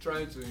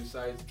trying to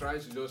incite, trying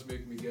to just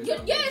make me get angry.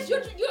 Yes,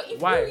 you're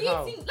Why?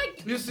 infuriating.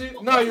 Like You see,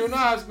 no, you not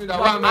ask me that.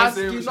 No, Why I'm am I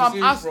asking. saying? No, I'm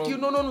she's asking.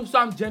 from- No. So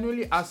I'm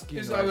genuinely asking.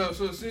 It's right? like,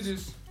 so see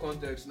this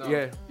context now.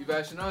 Yeah. If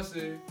I should not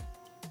say,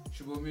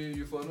 Shubomi,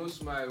 you for no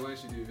smile when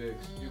she dey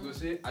vex. You go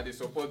say, I dey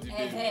support the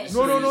baby. Eh, eh.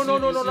 So No.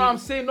 you see- I'm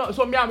saying no.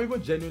 So me, I'm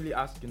even genuinely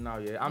asking now.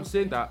 Yeah, I'm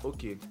saying that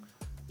okay,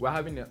 we're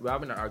having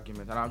an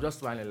argument, and I'm just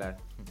smiling like,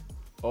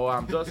 or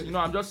I'm just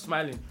I'm just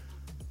smiling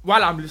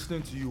while I'm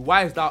listening to you.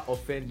 Why is that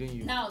offending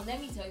you? Now,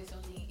 let me tell you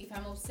something. If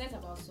I'm upset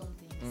about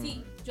something,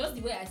 see, just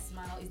the way I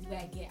smile is the way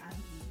I get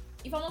angry.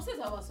 If I'm upset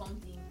about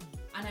something,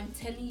 and I'm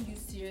telling you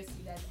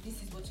seriously that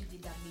this is what you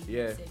did that made me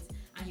Yeah. upset,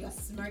 and you're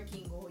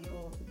smirking or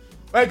you're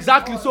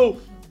Exactly. So,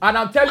 and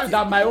I'm telling you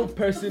that my own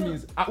person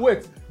is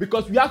wait,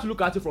 because we have to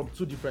look at it from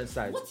two different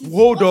sides. What is-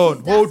 Hold what on,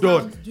 is that hold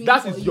on. sound doing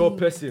That for is your you?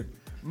 person.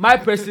 My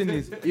person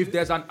is if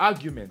there's an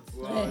argument.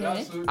 Wow,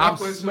 that's so, I'm that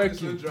question is so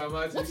smirking.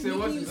 dramatic. What is Say, what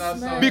making is you that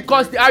smirk? sound?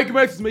 Because the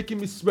argument is making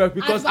me smirk.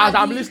 Because as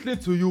I'm Advadi. listening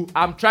to you,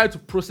 I'm trying to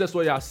process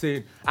what you're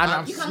saying, and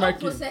I'm You cannot smirking.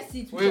 process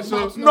it with Wait, your so-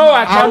 mouth. No,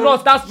 I I cannot.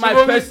 would- That's my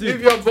Shibomi, person.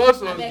 If your boss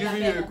was Abeg, giving abeg,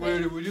 you a abeg.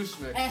 query, would you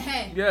smirk?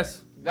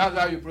 Yes. That's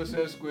how you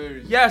process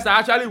queries. Yes, I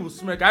actually will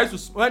smirk. I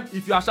used to when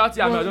if you are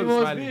shouting at me, I You don't be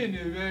must smiling. be in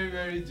a very,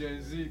 very Gen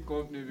Z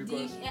company because.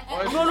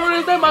 No,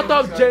 it's not a matter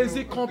of Gen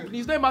Z company.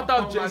 It's not a matter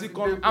of Gen Z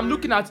company. I'm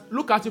looking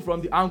at it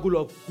from the angle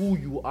of who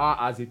you are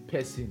as a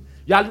person.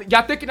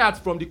 You're taking it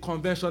from the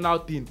conventional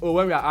thing. Oh,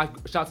 when we are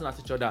shouting at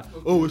each other,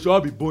 oh, we should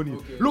all be bony.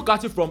 Okay. Look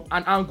at it from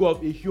an angle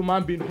of a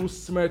human being who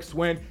smirks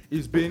when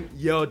he's being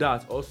yelled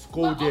at or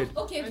scolded.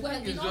 okay, I well,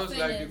 think in it's all just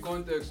like the fairness,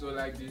 context or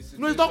like the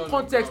situation. No, it's not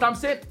context. I'm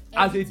saying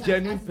as Every a time,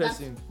 genuine that's-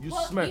 person, you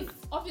well, smirk. if,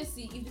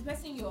 obviously, if the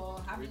person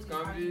you're having It this can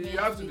be- argument you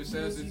have to be with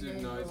knows you sensitive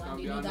very now, it well can and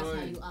be they know that's how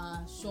annoying. you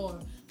are, sure.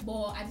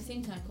 But at the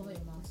same time, cover your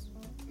mouth.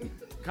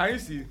 Can you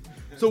see?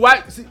 So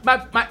why? See,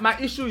 my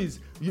issue is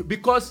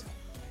because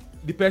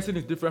the person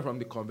is different from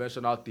the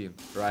conventional thing,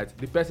 right?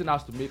 The person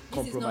has to make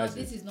compromises.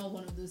 This is not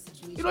one of those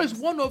situations. You know, it's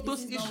one of This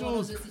those is not one of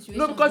issues. those situations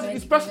No, because where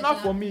it's the personal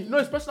for conventional- me. No,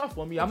 it's personal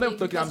for me. I'm not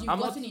talking. Because I'm you've not.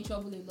 gotten in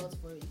trouble a lot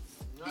for it.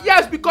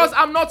 Yes, because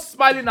I'm not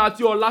smiling at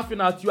you or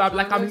laughing at you. I'm To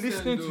like an I'm extent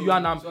listening to though, you,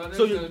 and to an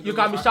so you extent can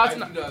though, be I shouting.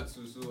 do that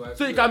too, so I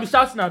So you feel can be like-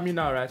 shouting at me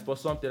now, right, for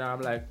something, and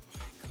I'm like,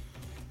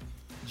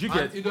 do you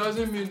And get? it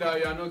doesn't mean that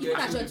you are not Even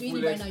as getting you're the doing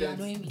full it right now, you're extent.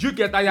 annoying me. Do you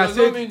get? And It you're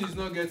doesn't saying, mean he's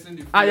not getting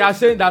the full and you're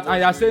saying extent that, of and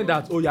you're what's saying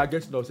going that, oh, you're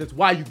getting upset.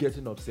 Why are you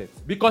getting upset?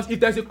 Because if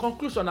there's a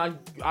conclusion and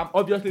I'm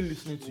obviously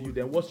listening to you,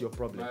 then what's your on.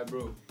 problem? My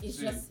bro, It's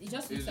see, just- it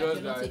just looks it's like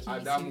just you're not that taking at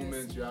it that seriously.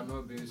 moment you are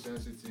not being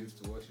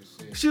sensitive to what you're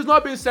saying. She's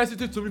not being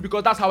sensitive to me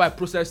because that's how I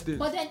process things.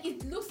 But then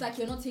it looks like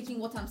you're not taking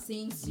what I'm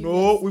saying seriously.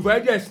 No, we've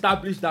already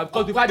established that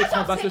because we've had a That's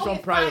what I'm saying. conversation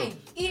Okay, prior. fine.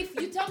 If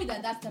you tell me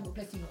that that's the type of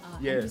person you are,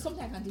 Yeah. and it's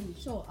something I can deal with,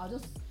 sure, I'll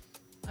just.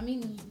 I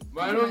mean.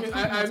 But I don't mean, I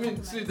mean,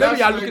 compromise. see, Maybe that's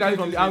you're looking at it making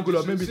from the this angle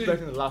of maybe see, this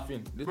person is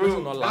laughing. This person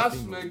Bro, not that laughing.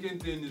 smirking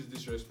thing is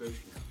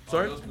disrespectful.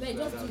 Sorry? I'll just put Abeg, it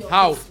just like do that. your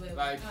How? face well.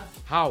 Like,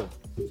 How?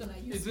 So now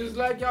you It say- is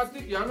like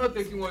you're not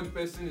taking what the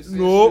person is saying.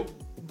 No.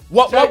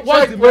 What's Check- the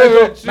check- measure?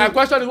 wait, My chill.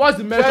 question is, what's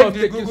the measure Check of the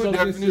taking Google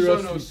something definition of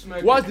seriously?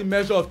 smirking. What's the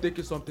measure of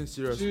taking something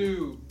seriously?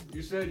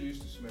 You said you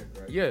used to smirk,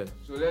 right? Yeah.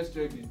 So let's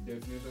check the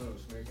definition of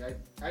smirk.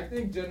 I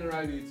think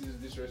generally it is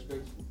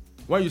disrespectful.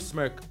 When you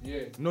smirk.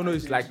 Yeah. No, I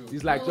it's think like so.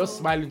 it's like just Oh,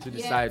 smiling to the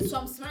yeah, side.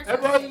 Some smirks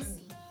Everybody- are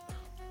sexy.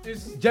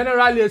 It's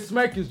Generally, a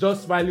smirk is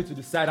just smiling to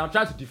the side. I'm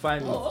trying to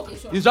define it. Oh, okay,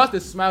 sure. It's just a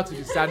smile to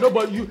the side. No,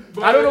 but you.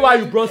 I don't know why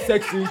you brought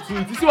sex into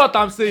it. You see what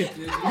I'm saying?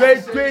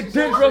 You're a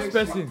dangerous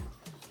person.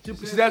 She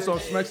said some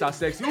smirks are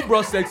sexy. Who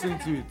brought sex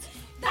into it?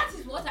 That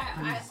is what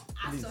I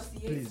Please,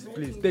 associate.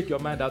 please, take your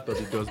mind out of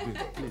the dustbin,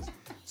 please.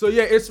 So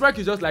yeah, a smirk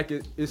is just like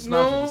a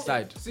smile to the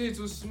side. See,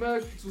 to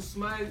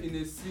smile in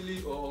a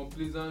silly or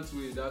unpleasant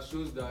way, that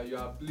shows that you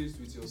are pleased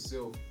with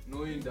yourself,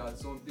 knowing that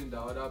something that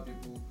other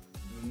people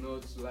do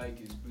not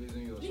like is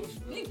pleasing you or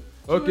something.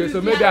 Okay, so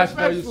it's maybe I should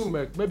not use disrespectful.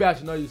 smirk. Maybe I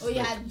should not use Oh, smirk.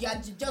 yeah,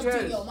 just Yes.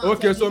 doing your mouth.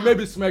 Okay, so anyhow.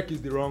 maybe smirk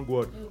is the wrong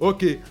word.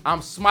 Okay,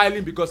 I'm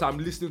smiling because I'm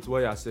listening to what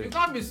you're You saying.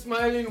 can't be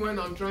smiling when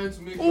I'm trying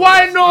to make you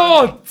Why understand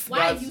not? Why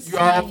are that you are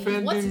smiling?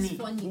 offending What is me.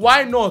 funny?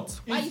 Why not?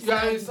 Why If you you are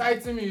smiling?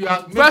 inciting me, you are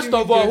First making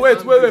of me all, get wait.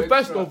 angry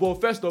First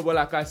extra. of all,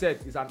 like I said,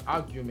 it's an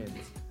argument.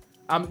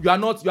 You are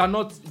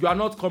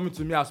not coming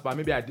to me as per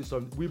maybe I did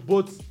something.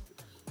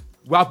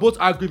 We are both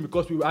arguing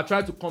because we are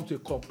trying to come to a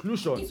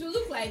conclusion. It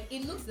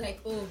looks like,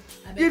 oh,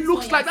 I bet It it's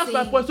looks what like you're that's my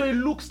saying. point. So it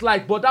looks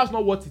like, but that's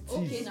not what it is.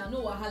 Okay, now no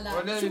wahala.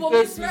 But then She it will be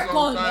takes me smirk some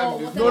on time or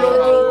before- whatever.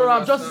 No.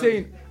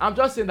 Understand. I'm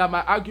just saying that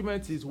my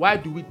argument is why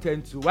do we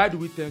tend to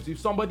if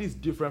somebody is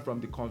different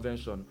from the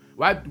convention,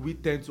 why do we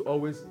tend to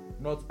always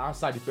not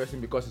answer the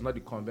person because it's not the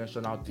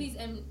conventional thing? Please,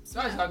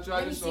 That's let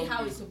actually me see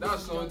how it's something.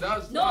 supposed to be done.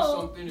 That's No,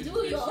 something you do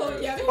should take your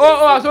serious. yeah.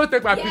 Oh, I should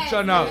take my Yes,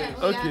 picture now.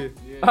 yes, Okay.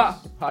 Yes.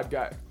 Ah, hard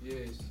guy.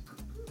 Yes.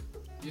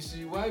 You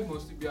see, why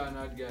must you be an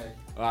hard guy?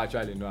 Oh,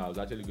 actually, no, I was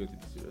actually going to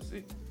be serious.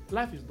 See,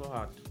 life is not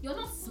hard. You're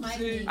not smiling.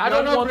 See, I You're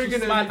don't not want to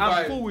bringing smile. any I'm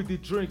vibe. full with the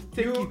drink.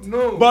 Take You- it.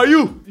 no. But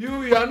you.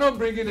 You are not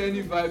bringing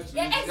any vibe to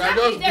Yeah, it.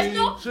 exactly. You're just There's being,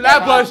 no- Should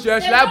I brush here?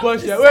 Should I There's brush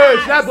no here?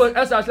 Wait,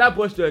 sass. should I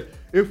brush here?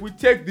 If we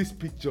take this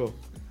picture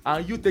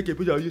and you take a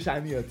picture of you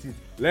shining your teeth,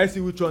 let's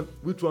see which one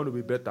will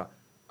be better.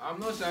 I'm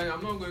not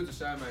going to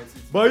shine my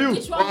teeth. But you.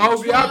 Which one I'll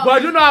is be wrong? happy.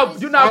 But you know how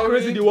I'll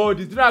crazy be- the world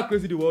is. You know how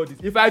crazy the world is.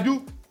 If I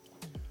do,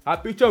 her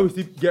picture will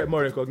still get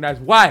more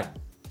recognized. Why?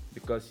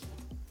 Because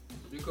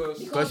she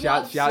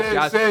has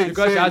Say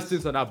it.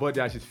 things on her body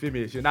and she's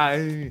female. She now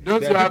Don't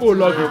then you have people to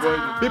love your it.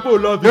 body? People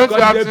love it Don't you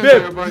because have she's a to your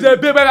babe. body? She's a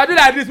babe. When I do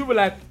like this, people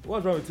like,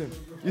 what's wrong with him?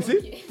 You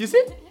see? You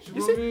see?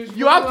 You see?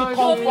 You have to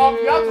conform.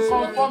 You have to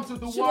conform to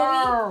the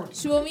world.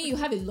 Shivomi, you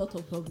have a lot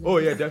of problems. Oh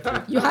yeah,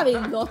 definitely. You have a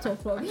lot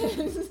of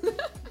problems.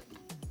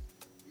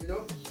 You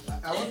know,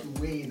 I want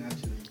to weigh in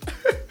actually.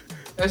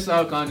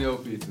 SR can't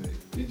help it, man.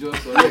 It's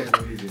just always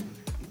amazing.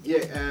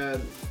 Yeah,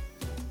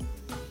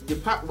 the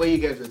part where you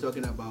guys were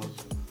talking about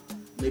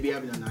maybe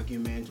having an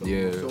argument or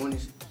Yeah. someone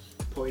is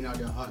pouring out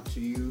their heart to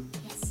you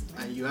Yes.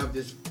 and you have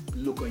this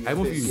look on your I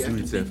won't face. feel you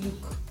do it, sir.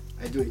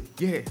 I do it.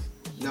 Yes.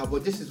 Now,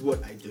 but this is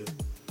what I do.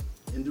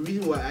 And the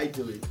reason why I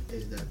do it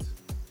is that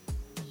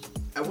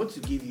I want to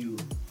give you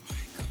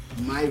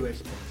my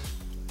response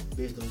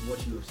based on what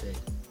you have said.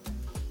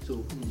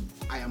 So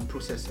I am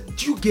processing.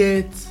 Do you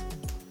get?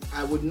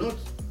 I would not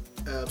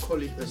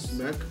call it a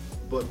smirk,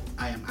 but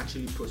I am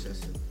actually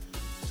processing.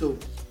 So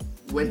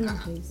when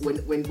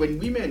when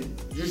women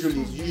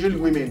usually it's usually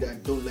women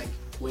that don't like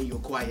when you're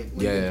quiet,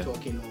 when Yeah. you're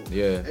talking, or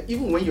Yeah.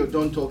 even when you're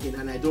done talking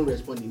and I don't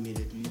respond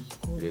immediately,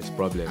 There's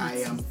problem. I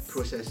am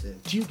processing.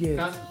 Do you get?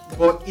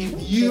 But if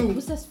you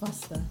Process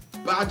faster.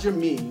 badger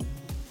me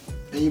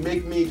and you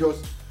make me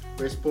just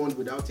respond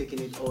without taking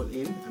it all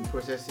in and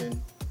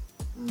processing,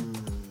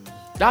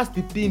 That's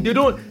the thing. They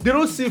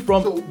don't see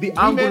from so the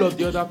angle women- of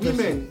the other person.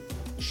 Women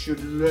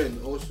should learn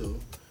also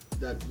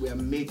that we are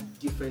made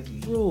differently,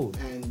 Bro.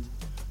 and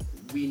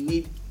we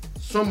need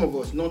some of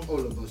us, not all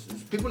of us.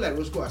 People like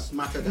Roscoe are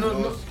smarter than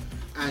us,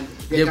 and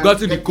They've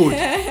gotten the code.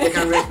 They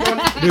can respond.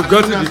 They've as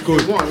gotten soon the as code.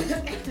 they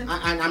want,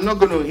 and I'm not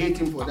going to hate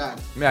him for that.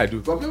 Me, I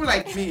do. But people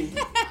like me,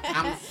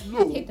 I'm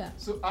slow. Hater.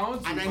 So I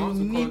want to, And I I want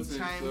to need content,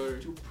 time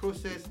sorry. to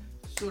process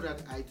so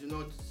that I do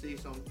not say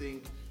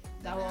something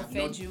That will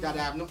offend you. that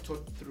I have not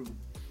thought through.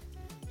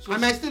 So I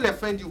might still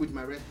offend you with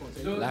my response.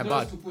 Just, Like just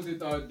bad. to put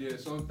it out there,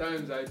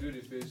 sometimes I do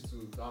the face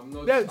too. I'm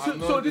not. Yeah, I'm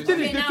so not the this- thing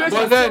is, Okay, the now face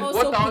But is- then, also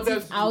what I put wanted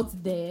it to-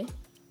 out there.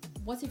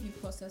 What if you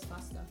process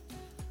faster?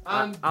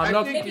 And I'm I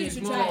not- think Maybe you it's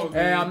should more try. of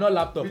I'm not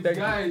laptop. with Thank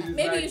you. guys, it's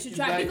Maybe like- you should it's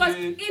try like because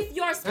they- if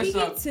you're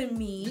speaking to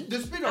me The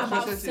speed of about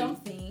processing,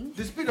 something,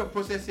 the speed of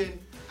processing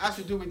has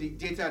to do with the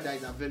data that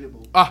is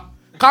available.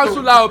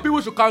 Cancel out.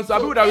 People should cancel.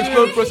 People that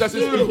respond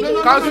processing speed.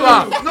 Cancel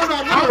out. No,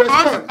 I'm not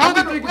responding. I'm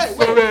gonna think it's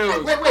somewhere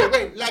else.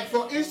 Wait. Like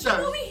for instance,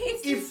 Mommy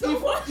hates you so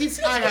much.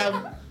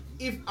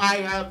 if I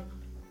have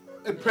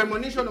a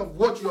premonition of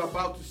what you're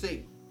about to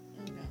say,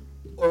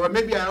 or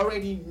maybe I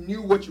already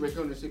knew what you were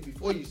going to say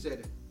before you said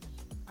it,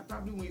 I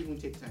probably won't even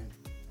take time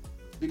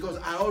because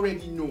I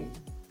already know.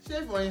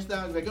 Say for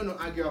instance, we're going to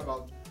argue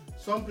about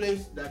some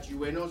place that you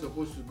were not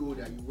supposed to go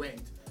that you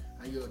went,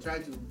 and you're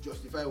trying to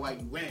justify why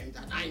you went,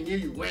 and I knew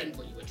you went,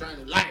 but you were trying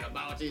to lie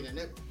about it, and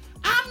then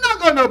I'm not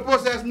going to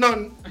process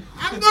none.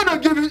 I'm going to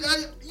give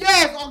it.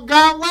 Yes, oh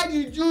God, why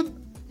did you?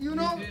 You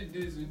know? did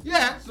this with-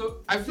 Yeah. So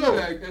I feel So-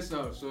 like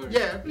Esau, sorry.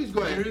 Yeah, please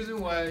go The ahead. reason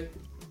why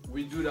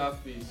we do that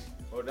face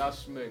or that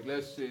smirk,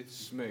 let's say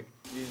smirk,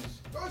 is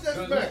Don't say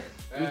because, smirk.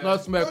 It's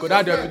not smirk. Don't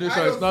That say smirk.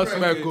 definition I is don't not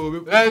smirk. smirk.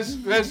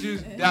 oh. let's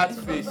use that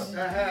face.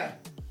 Uh-huh.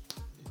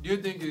 Do you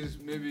think it's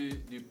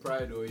maybe the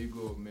pride or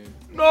ego of men?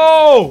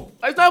 No,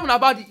 it's not even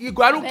about the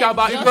ego. I don't care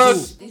about ego.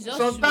 Because It's just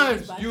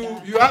sometimes true, you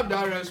it's you have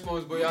that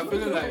response, but you're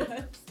feeling like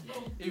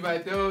if I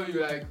tell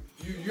you like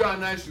you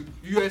and I should,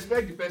 you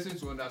expect the person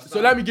to understand. So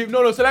let me give you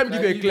a if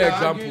clear you are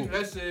arguing, example.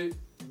 let's say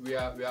we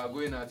are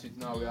going at it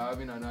now. We are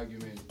having an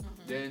argument.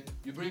 Then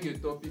you bring a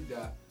topic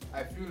that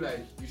I feel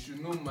like you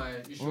should know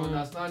you should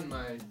understand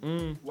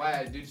why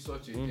I did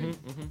such a thing.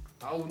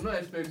 I would not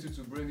expect you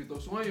to bring it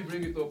up. So when you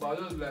bring it up, I'll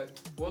just be like,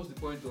 what's the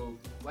point of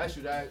why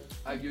should I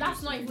argue That's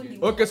this not thing even again?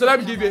 the Okay, so let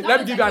me give you That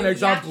was like an a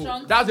example.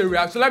 reaction. That's a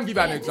reaction. So let me give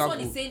you an This one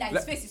example. is saying that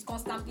his face is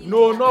constantly.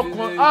 No, like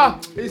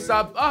not that. it's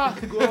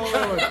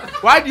God.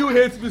 Why do you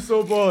hate me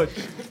so much?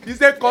 He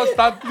said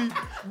constantly,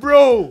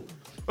 bro.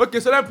 Okay,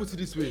 so let me put it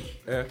this way.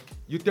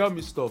 You tell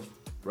me stuff,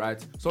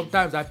 right?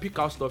 Sometimes I pick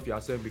out stuff you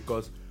are saying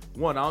because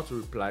one, I want to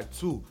reply.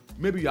 Two,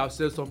 maybe you have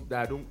said something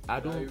that I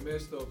Now you don't.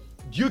 messed up.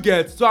 You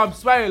get? So I'm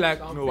smiling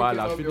like, I'm no, picking I'll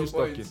up your finish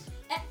talking. points.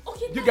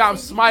 Okay, You that's get? I'm it.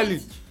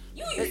 smiling.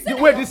 You Wait, said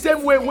the that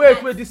same way.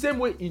 you're Wait, the same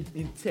way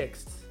in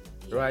text,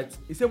 right?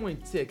 The same way in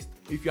text.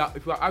 If you are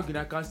arguing,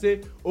 I can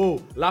say,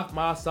 "Oh, laugh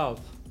my ass out,"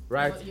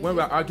 right? But you When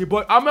we're just- arguing,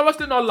 but I'm never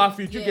still not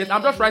laughing. You Yeah, get?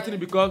 I'm yeah, just writing yeah. it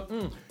because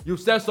you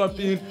said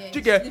something. Yeah, You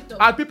you get? slipped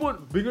up. And people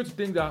begin to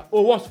think that,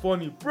 "Oh, what's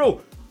funny,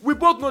 bro?" We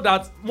both know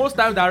that most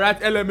times I write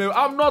LML,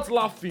 I'm not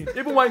laughing,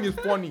 even when it's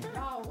funny.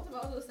 Wow, what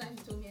about all those times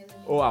you told me? I don't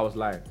know? Oh, I was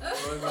lying.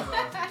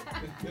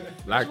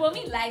 Like,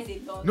 Shwomi lies a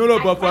lot. no,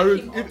 I but for crack real,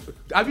 him up.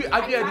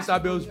 have you heard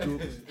Isabel's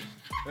jokes?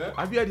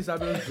 Have you heard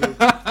Isabel's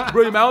jokes?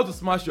 Bro, you might want to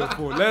smash your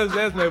phone. Let's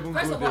not even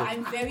First go of all, there.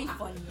 I'm very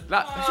funny.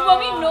 Like,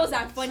 Shwomi knows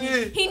I'm funny.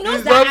 See, He knows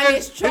it's that I'm a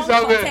always- strong it's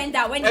always- contender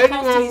when it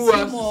comes to anyone who his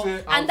has to humor,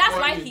 say, "I'm and that's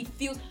why funny." he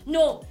feels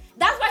no.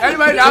 That's why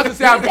anybody he that has to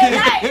say I'm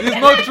feels king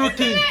is not true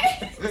king.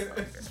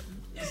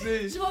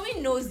 See,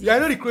 Shwomi knows Yeah, I it.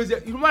 know the crazy.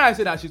 You know when I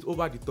say that she's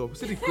over the top.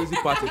 See the crazy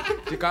part.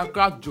 She can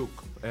crack joke.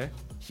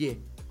 Here,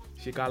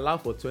 she can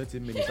laugh for 20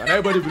 minutes, and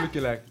everybody be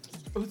looking like,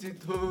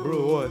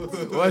 bro,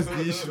 what's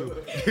the issue?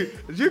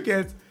 You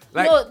can't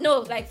like.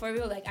 No, like for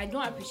real, like I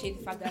don't appreciate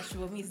the fact that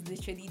Shwomi is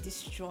literally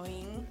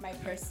destroying my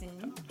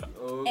person.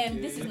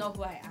 And this is not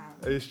who I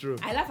am. It's true.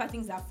 I laugh at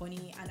things that are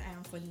funny, and I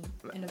am funny.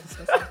 End of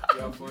discussion.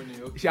 You are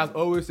funny. Okay. She has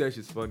always said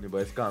she's funny, but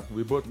it's can't.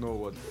 We both know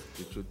what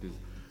the truth is.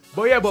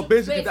 But yeah, but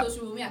basically, Wait, that, so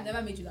Shwomi, I've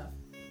never made you laugh.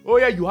 oh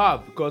yeah, you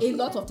have because A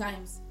lot of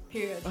times.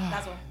 Period.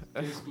 That's all.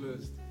 Case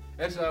closed.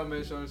 Esha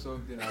mentioned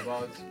something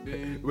about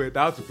being. Wait,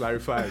 I have to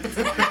clarify it.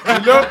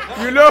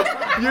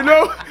 you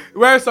know,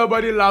 when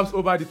somebody laughs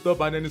over the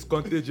top and then it's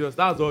contagious.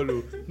 That's all.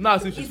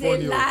 Not as if she's It's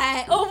funny. a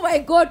lie. Oh my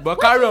god. But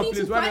Why carry do on, you need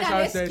please. to When find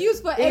Esha an said,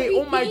 excuse for "Hey,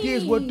 oh my everything?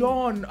 days, we're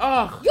done."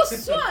 You're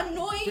so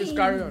annoying. Please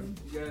carry on.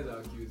 You guys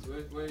are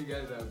cute. When you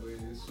guys are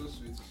going, it's so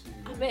sweet to see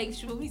you. I beg,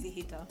 Shubham is a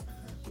hater.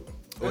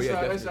 Oh,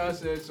 yeah, Esha definitely.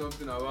 said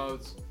something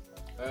about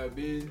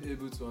being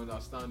able to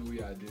understand who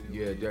you are dealing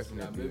Yeah, with.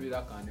 definitely. Maybe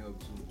that can help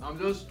too. I'm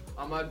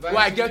advising Well,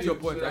 I get you your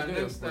point, so I that get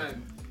your next point.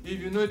 time, if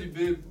you know the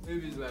babe,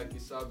 maybe it's like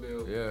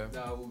Isabel Yeah.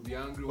 that will be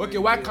angry. Okay,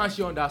 when why you can't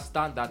she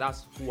understand that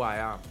that's who I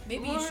am?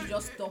 Maybe you should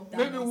just stop that.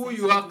 Maybe who nonsense.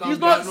 you are can It's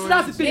be not. annoying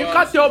That's the to thing. You us.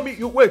 can't tell me.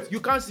 You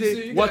can't You see,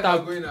 say you what guys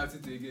are I. going at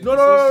it again. No.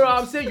 It's so sweet.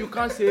 I'm saying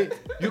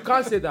you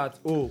can't say that.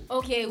 Oh,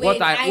 Okay, What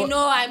wait. I- I what-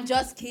 know I'm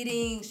just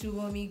kidding,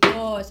 Shubham.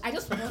 Gosh, I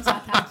just want to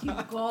attack you.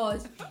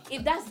 Gosh,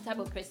 if that's the type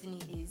of person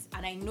he is,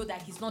 and I know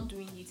that he's not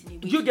doing it in a way.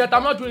 you get.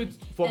 I'm not doing it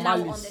for then I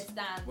will malice.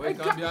 understand. But it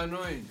can be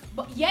annoying.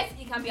 But yes,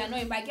 it can be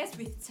annoying. But I guess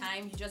with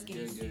time, you just get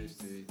Yeah, used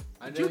to it.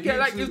 And You then get,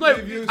 like, too, it's not-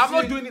 if you I'm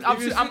not see- doing it- if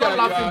I'm you see- I'm see not that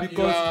laughing you are,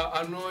 because- you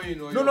are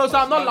annoying or No, your no, so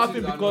I'm not personality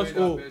laughing is because,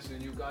 annoying oh, that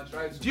person, you can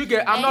try to Do you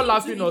get? I'm not And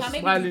laughing you or can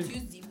maybe smiling. reduce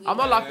the way I'm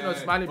not you- laughing or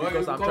smiling Or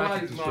because you I'm cover trying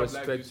to his mouth, like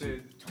disrespect you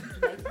you.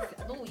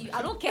 said.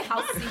 I don't care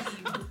how silly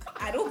you look.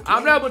 I don't care.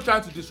 I'm not even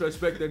trying to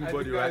disrespect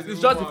anybody, think right? that's It's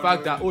even just the more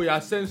fact that annoying.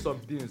 you're saying some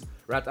things,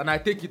 right? And I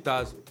take it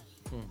as,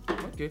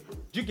 okay.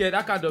 Do you get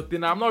that kind of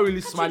thing? I'm not really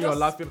Can't you smiling or just-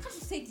 laughing. Can't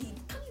you say the? Can't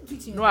you do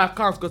it in No, your- I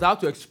can't because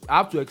I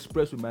have to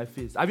express with my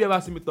face. Have you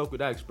ever seen me talk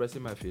without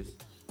expressing my face?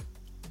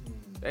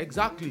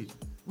 Exactly.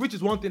 Which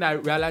is one thing I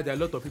realize that a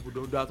lot of people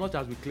don't do. As much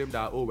as we claim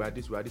that, oh, we are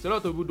this, we are this. A lot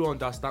of people don't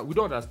understand. We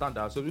don't understand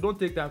that. So we don't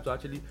take time to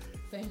actually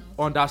Fair enough.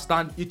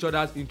 understand each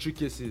other's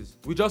intricacies.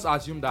 We just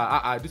assume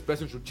that this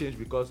person should change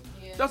because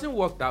Yeah. it doesn't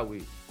work that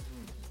way.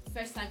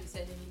 First time you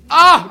said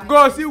anything.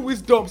 God, see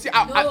wisdom. See,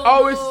 I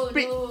always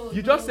speak.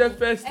 You just said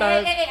first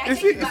time. I You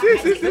take see, it back. I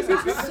take it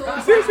back so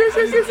much. see.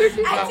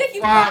 I take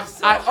it back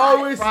so I much.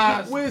 always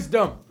Fast. speak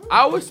wisdom. I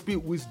always speak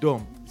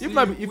wisdom. See, If we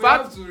I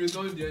have to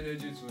return the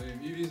energy to him.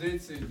 If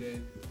he's 18,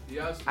 then he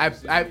has to.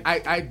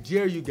 I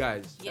dare you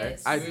guys.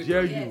 Yes. I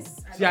dare you.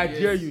 Yes. See, I Yes.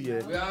 dare you,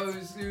 yeah. We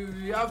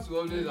have to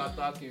always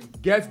attack him.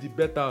 Get the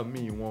better of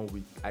me in 1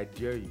 week. I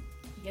dare you.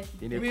 Yes.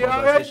 In a We are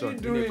conversation,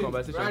 already doing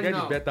right get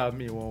now. the better of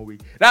me in 1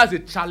 week. That's a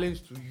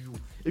challenge to you.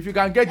 If you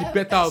can get the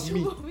better of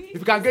me, if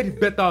you can get the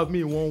better of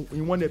me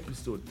in one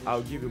episode,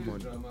 I'll give you He's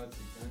money. dramatic,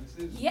 and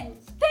he says Yeah. not.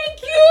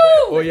 Thank you.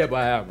 Oh yeah, but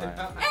I am.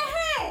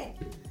 Hey.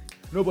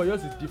 No, but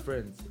yours is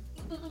different.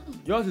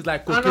 Yours is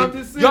like And I'm cocaine.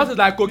 the same. Yours is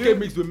like cocaine You-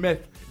 mixed with meth.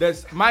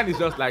 Mine is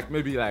just like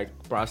maybe like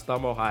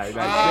paracetamol high.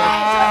 Like,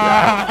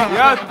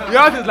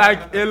 yours is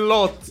like a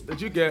lot.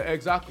 Did you get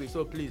exactly?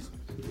 So please.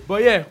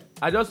 But yeah,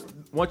 I just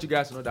want you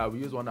guys to know that we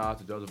use 1 hour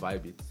to just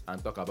vibe it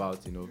and talk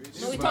about No, we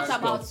Sweet talked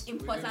about stuff.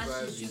 important We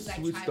issues like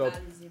Sweet stuff.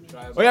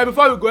 tribalism. Oh yeah,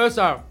 before we go,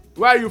 sir,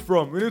 where are you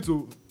from? We need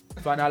to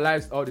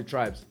finalize all the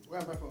tribes. Where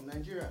am I from?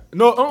 Nigeria.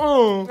 No,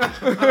 What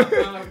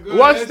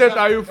Esha, state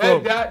are you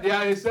from?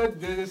 There's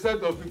a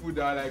set of people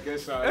that are like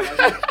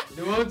Esha.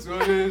 They want to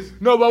always.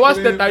 No, but what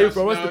claim state are you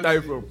from? What state are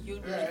you personality.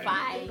 from?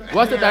 Unify.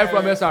 What state are you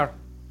from, SR?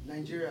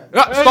 Nigeria.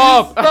 Ah,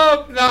 stop!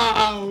 Stop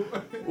now!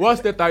 What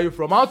state are you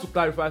from? I want to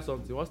clarify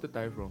something. What state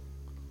are you from?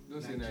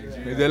 Don't say Nigeria.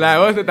 Nigeria. It's a lie.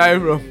 What state are you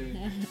from?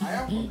 I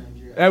am from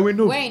Nigeria. We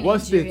know. Where in What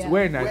Nigeria? state?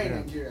 Where in Where in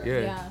Nigeria?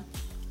 Nigeria? Yeah.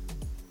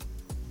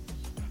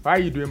 Why are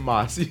you doing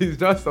mass? It's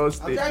just all I'm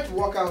state. trying to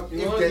work out You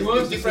if want- there's you want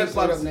a to different say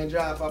part of something?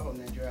 Nigeria apart from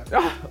Nigeria.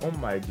 Oh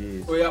my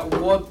days. Oh yeah,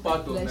 what part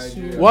of Bless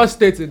you. Nigeria? What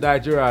state in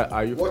Nigeria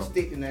are you What from?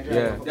 state in Nigeria?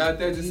 Yeah. am I from? There are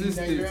 36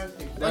 The Nigerian states.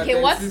 state. There are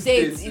Okay, what 36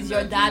 state states is in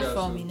your dad Nigeria,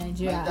 from so- in My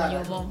Nigeria dad, and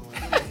your I mom?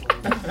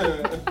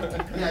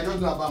 Me, I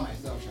don't know about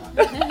myself,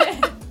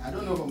 Sha. I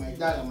don't know about my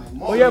dad and my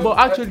mom. Oh yeah, but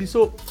actually,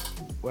 so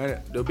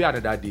well, there'll be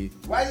another day.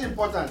 Why is it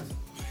important?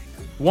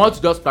 Want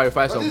to just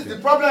clarify But this is the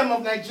something? problem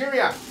of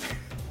Nigeria.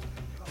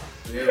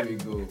 There we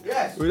go.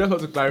 Yes. We just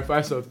want to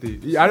clarify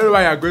something. I don't know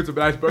why you're going to be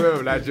like the problem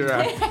of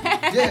Nigeria.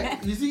 Yeah,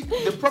 you see,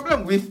 the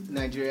problem with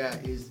Nigeria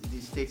is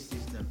the state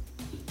system.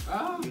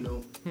 You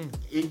know,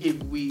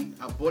 if we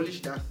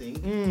abolish that thing,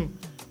 Mm.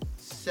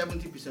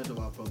 70% of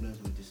our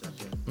problems will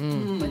disappear.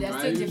 But there's Are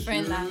still you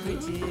different sure?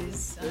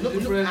 languages. No,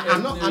 Different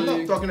I'm not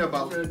ethnic, talking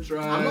about.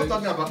 different I'm not tribes.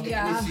 talking about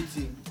Yeah.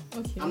 ethnicity.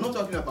 Okay. I'm not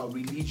talking about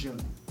religion.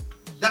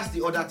 That's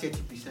the other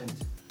 30%.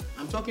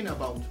 I'm talking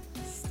about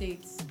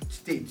States.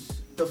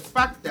 states. The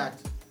fact that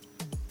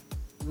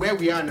where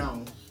we are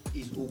now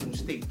is Ogun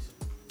State.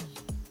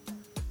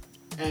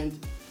 And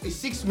a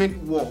 6-minute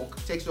walk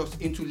takes us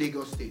into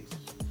Lagos State.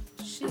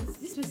 Shit,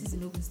 this place is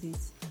in Ogun State.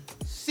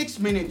 6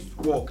 minutes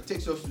walk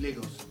takes us to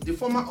Lagos. The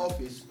former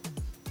office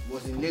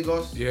was in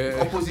Lagos. Yeah.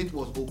 The opposite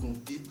was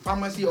Ogun. The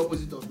pharmacy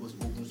opposite us was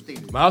Ogun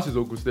State. My house is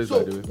Ogun State, So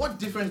by the way. what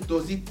difference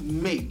does it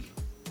make?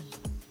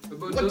 But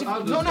What how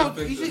dif- does no, it no,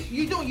 affect us?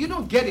 you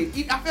don't get it.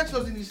 It affects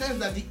us in the sense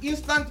that the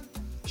instant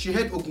she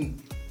had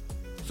Ogun,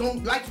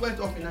 some lights went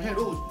off in her head.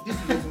 Oh, this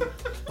is it.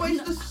 But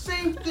it's the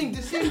same thing,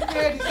 the same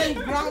hair, the same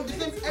ground, the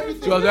same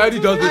everything. She was already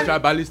just being And-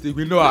 tribalistic.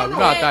 We know her. We know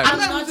her I'm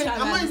time.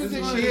 not even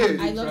saying she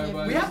is. I love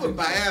them. We have a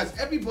bias.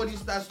 Everybody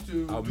starts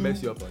to I'll do,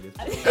 mess you up on it.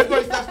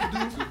 everybody starts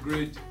to do To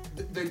grade.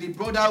 the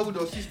brotherhood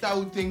or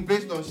sisterhood thing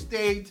based on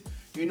state,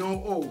 we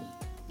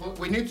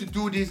need to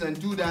do this and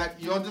do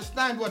that. You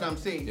understand what I'm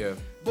saying? Yeah.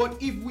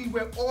 But if we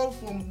were all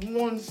from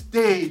one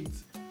state,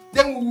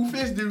 then we will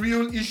face the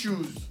real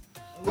issues.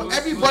 But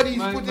everybody is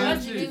putting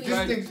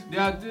these things.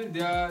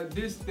 They are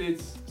this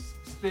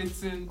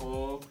stating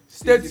or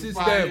State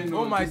statifying system.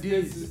 or Oh my the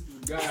days.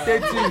 system.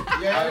 State system.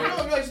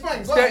 Yeah, no, it's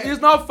fine. Go ahead.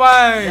 It's not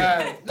fine.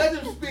 Yeah.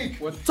 Let him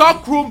speak.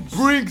 Talk room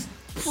brings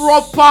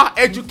proper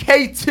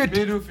educated.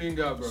 Middle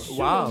finger, bro.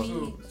 Wow.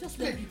 So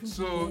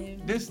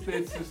this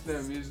state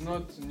system is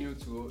not new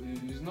to.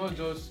 It's not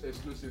just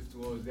exclusive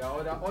to us. There are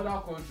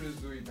other countries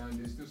do it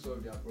and they still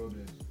solve their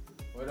problems.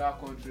 Other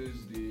countries,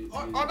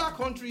 Other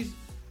countries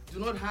do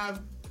not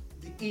have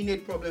the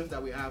innate problems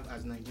that we have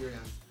as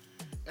Nigerians.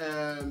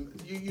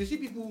 You see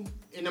people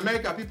in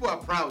America, people are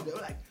proud. They're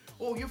like,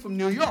 oh, you're from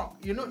New York.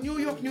 You know, New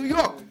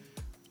York.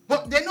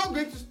 But they're not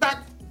going to start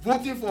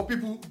voting for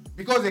people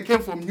because they came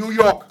from New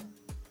York.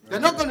 They're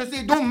not going to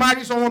say, don't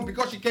marry someone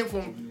because she came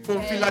from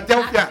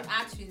Philadelphia.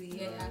 Actually.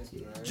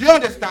 Do you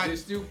understand? They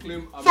still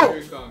claim So,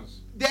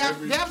 Americans. They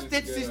have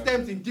state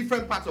systems in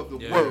different parts of the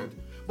world.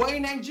 But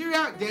in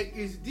Nigeria, there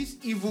is this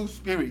evil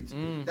spirit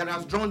that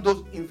has drawn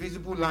those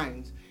invisible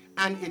lines,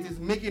 and it is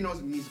making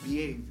us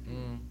misbehave.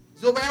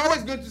 So we're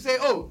always going to say,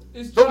 oh,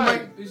 don't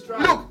mind.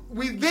 Look,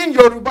 within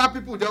Yoruba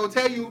people, they will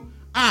tell you,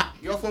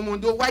 you're from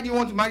Ondo, why do you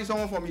want to marry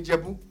someone from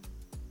Ijebu?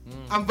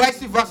 And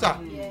vice versa.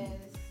 Yes.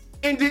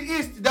 In the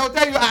East, they'll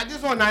tell you,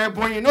 this one I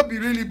boy, you not be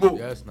really bold.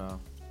 Yes, now.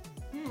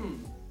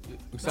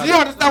 Do you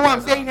understand what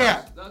I'm saying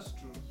here? That's true.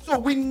 So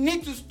we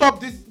need to stop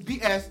this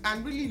BS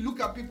and really look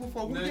at people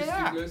for who they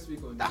are. Let's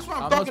speak on That's this. what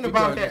I'm not talking speaking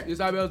about on here. this.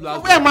 Isabel's last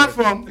So where am I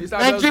boyfriend. from?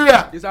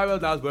 Nigeria.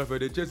 Isabel's last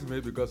boyfriend, they chased me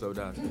because of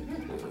that.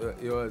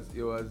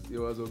 It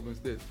was Ogun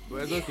State.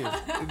 But it's okay.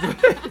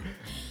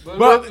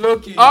 But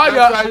Loki, something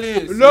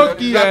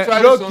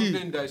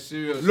that's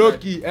serious.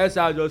 Loki,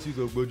 SR just used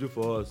Ogboju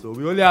for us. So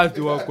we only asked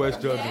you one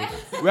question.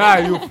 Where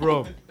are you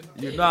from?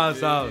 You know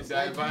answer.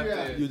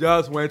 You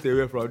just went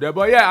away from there.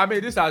 But yeah, I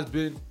mean, this has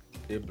been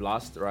a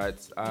blast, right?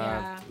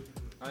 Yeah.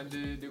 And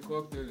the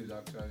cocktail is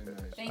actually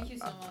nice. Thank you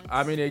so much.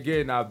 I mean,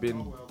 again, I've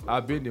been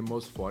the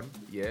most fun,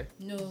 yeah.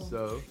 No.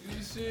 So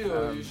You see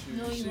your issue.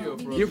 No, You see you your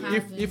won't.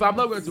 problem. if I'm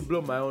not going to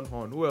blow my own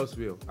horn, who else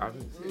will?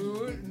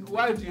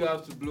 Why do you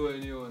have to blow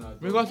anyone at all?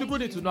 Because people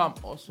need to know I'm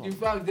awesome. In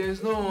fact,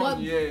 there's no But one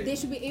here. they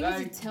should be able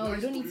Like, to tell.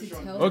 You don't need to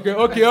tell.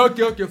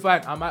 Okay,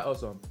 fine. Am I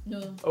awesome?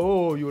 No.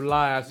 Oh, you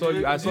lie. I saw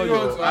you. I saw Do you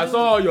want you. to I ask saw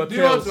all me? your Do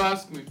you want tails. to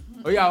ask me?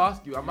 Oh yeah, I'll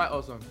ask you. Am I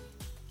awesome?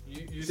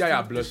 You See how you're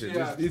still- blushing.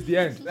 you still It's the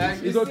end. Like,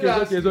 It's you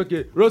okay. still It's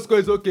okay. Roscoe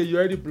is okay. You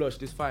already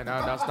blushed. It's fine.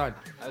 I understand.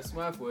 I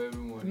smile for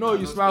everyone. No, You're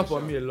you not smile special.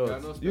 for me a You're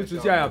lot. not You to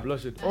special. see how you're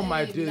blushing. Oh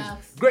my Hey, days,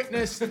 relax.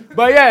 greatness.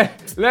 But yeah,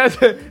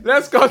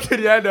 let's come to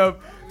the end of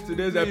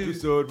today's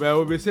episode. Man,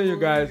 we'll be seeing you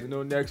guys,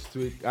 next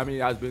week. I mean,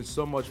 it has been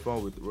so much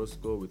fun with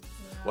Roscoe.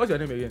 What's your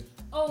name again?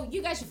 Oh,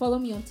 you guys should follow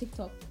me on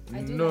TikTok.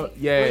 I do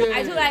Yeah.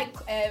 I do like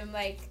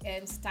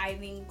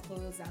styling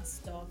clothes and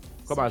stuff.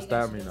 Come and you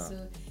style guys me should now.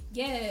 also-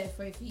 Yeah,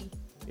 for a fee.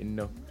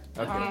 No.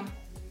 Okay. Okay.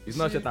 It's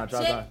not shirt and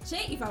trouser.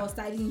 Shay, if I was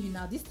styling you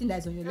now, this thing that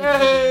is on your leg.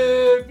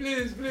 Hey,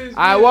 please.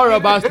 I wore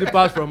rubber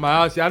slippers from my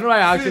house. I know I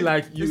acting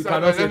like you Listen,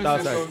 cannot let sit me say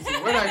outside.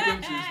 something. When I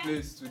came to his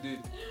place today,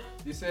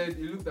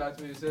 he looked at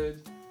me, he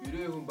said, you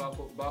don't even back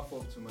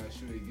up to my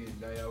shoe again,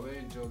 that you're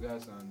wearing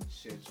joggers and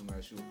shirt to my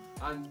shoe.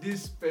 And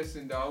this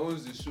person that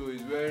owns the show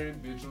is wearing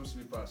bedroom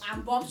slippers.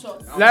 And bomb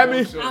shots. And Let bomb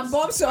me- shorts. And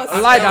bomb shots.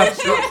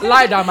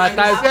 Lie down my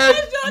thighs.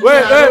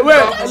 Wait.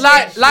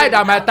 Lie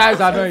down my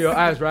thighs are not in your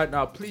eyes right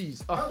now,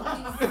 please.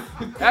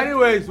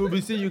 Anyways, we'll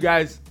be seeing you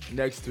guys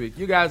next week.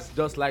 You guys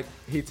just like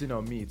hitting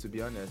on me, to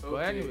be honest. But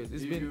Okay, anyways,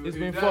 it's if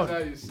been that's fun. how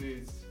you see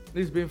it.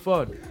 It's been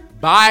fun.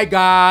 Bye,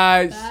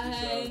 guys.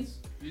 Bye.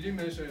 You didn't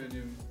mention your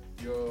name.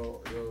 Your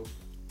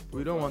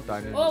We don't want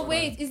that name. Oh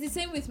wait, it's the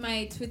same with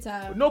my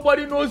Twitter.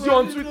 Nobody knows you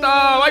on Twitter.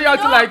 Why you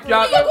acting like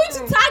You're you're? going to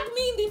tag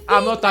me in the thing.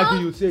 I'm not tagging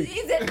now. you. Say.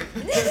 Is it?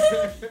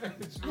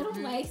 I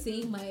don't like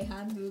saying my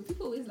handle.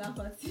 People always laugh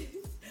at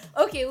it.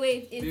 Okay,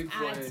 wait. It's Big at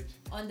forehead.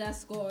 _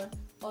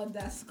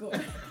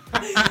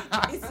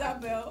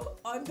 Isabel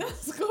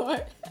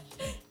 _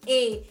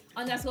 A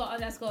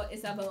 _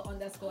 Isabel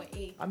 _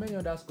 A. How many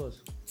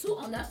underscores? 2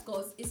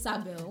 underscores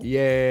Isabel.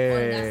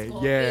 Yeah,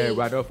 Underscore yeah. A.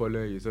 We're not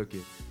following you. It's okay.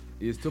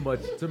 It's too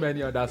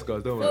many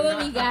underscores. Don't Follow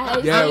worry. me,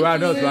 guys. Yeah, Thank we're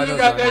not. you. We're not.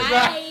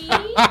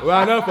 Bye.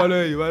 We're not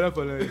following you. We're not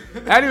following you.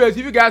 Anyways,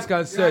 if you guys can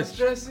You're search.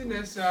 stressing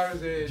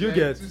SRZ You like,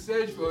 get. to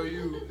search for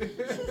you.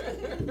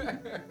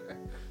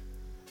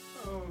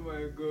 Oh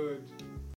my god.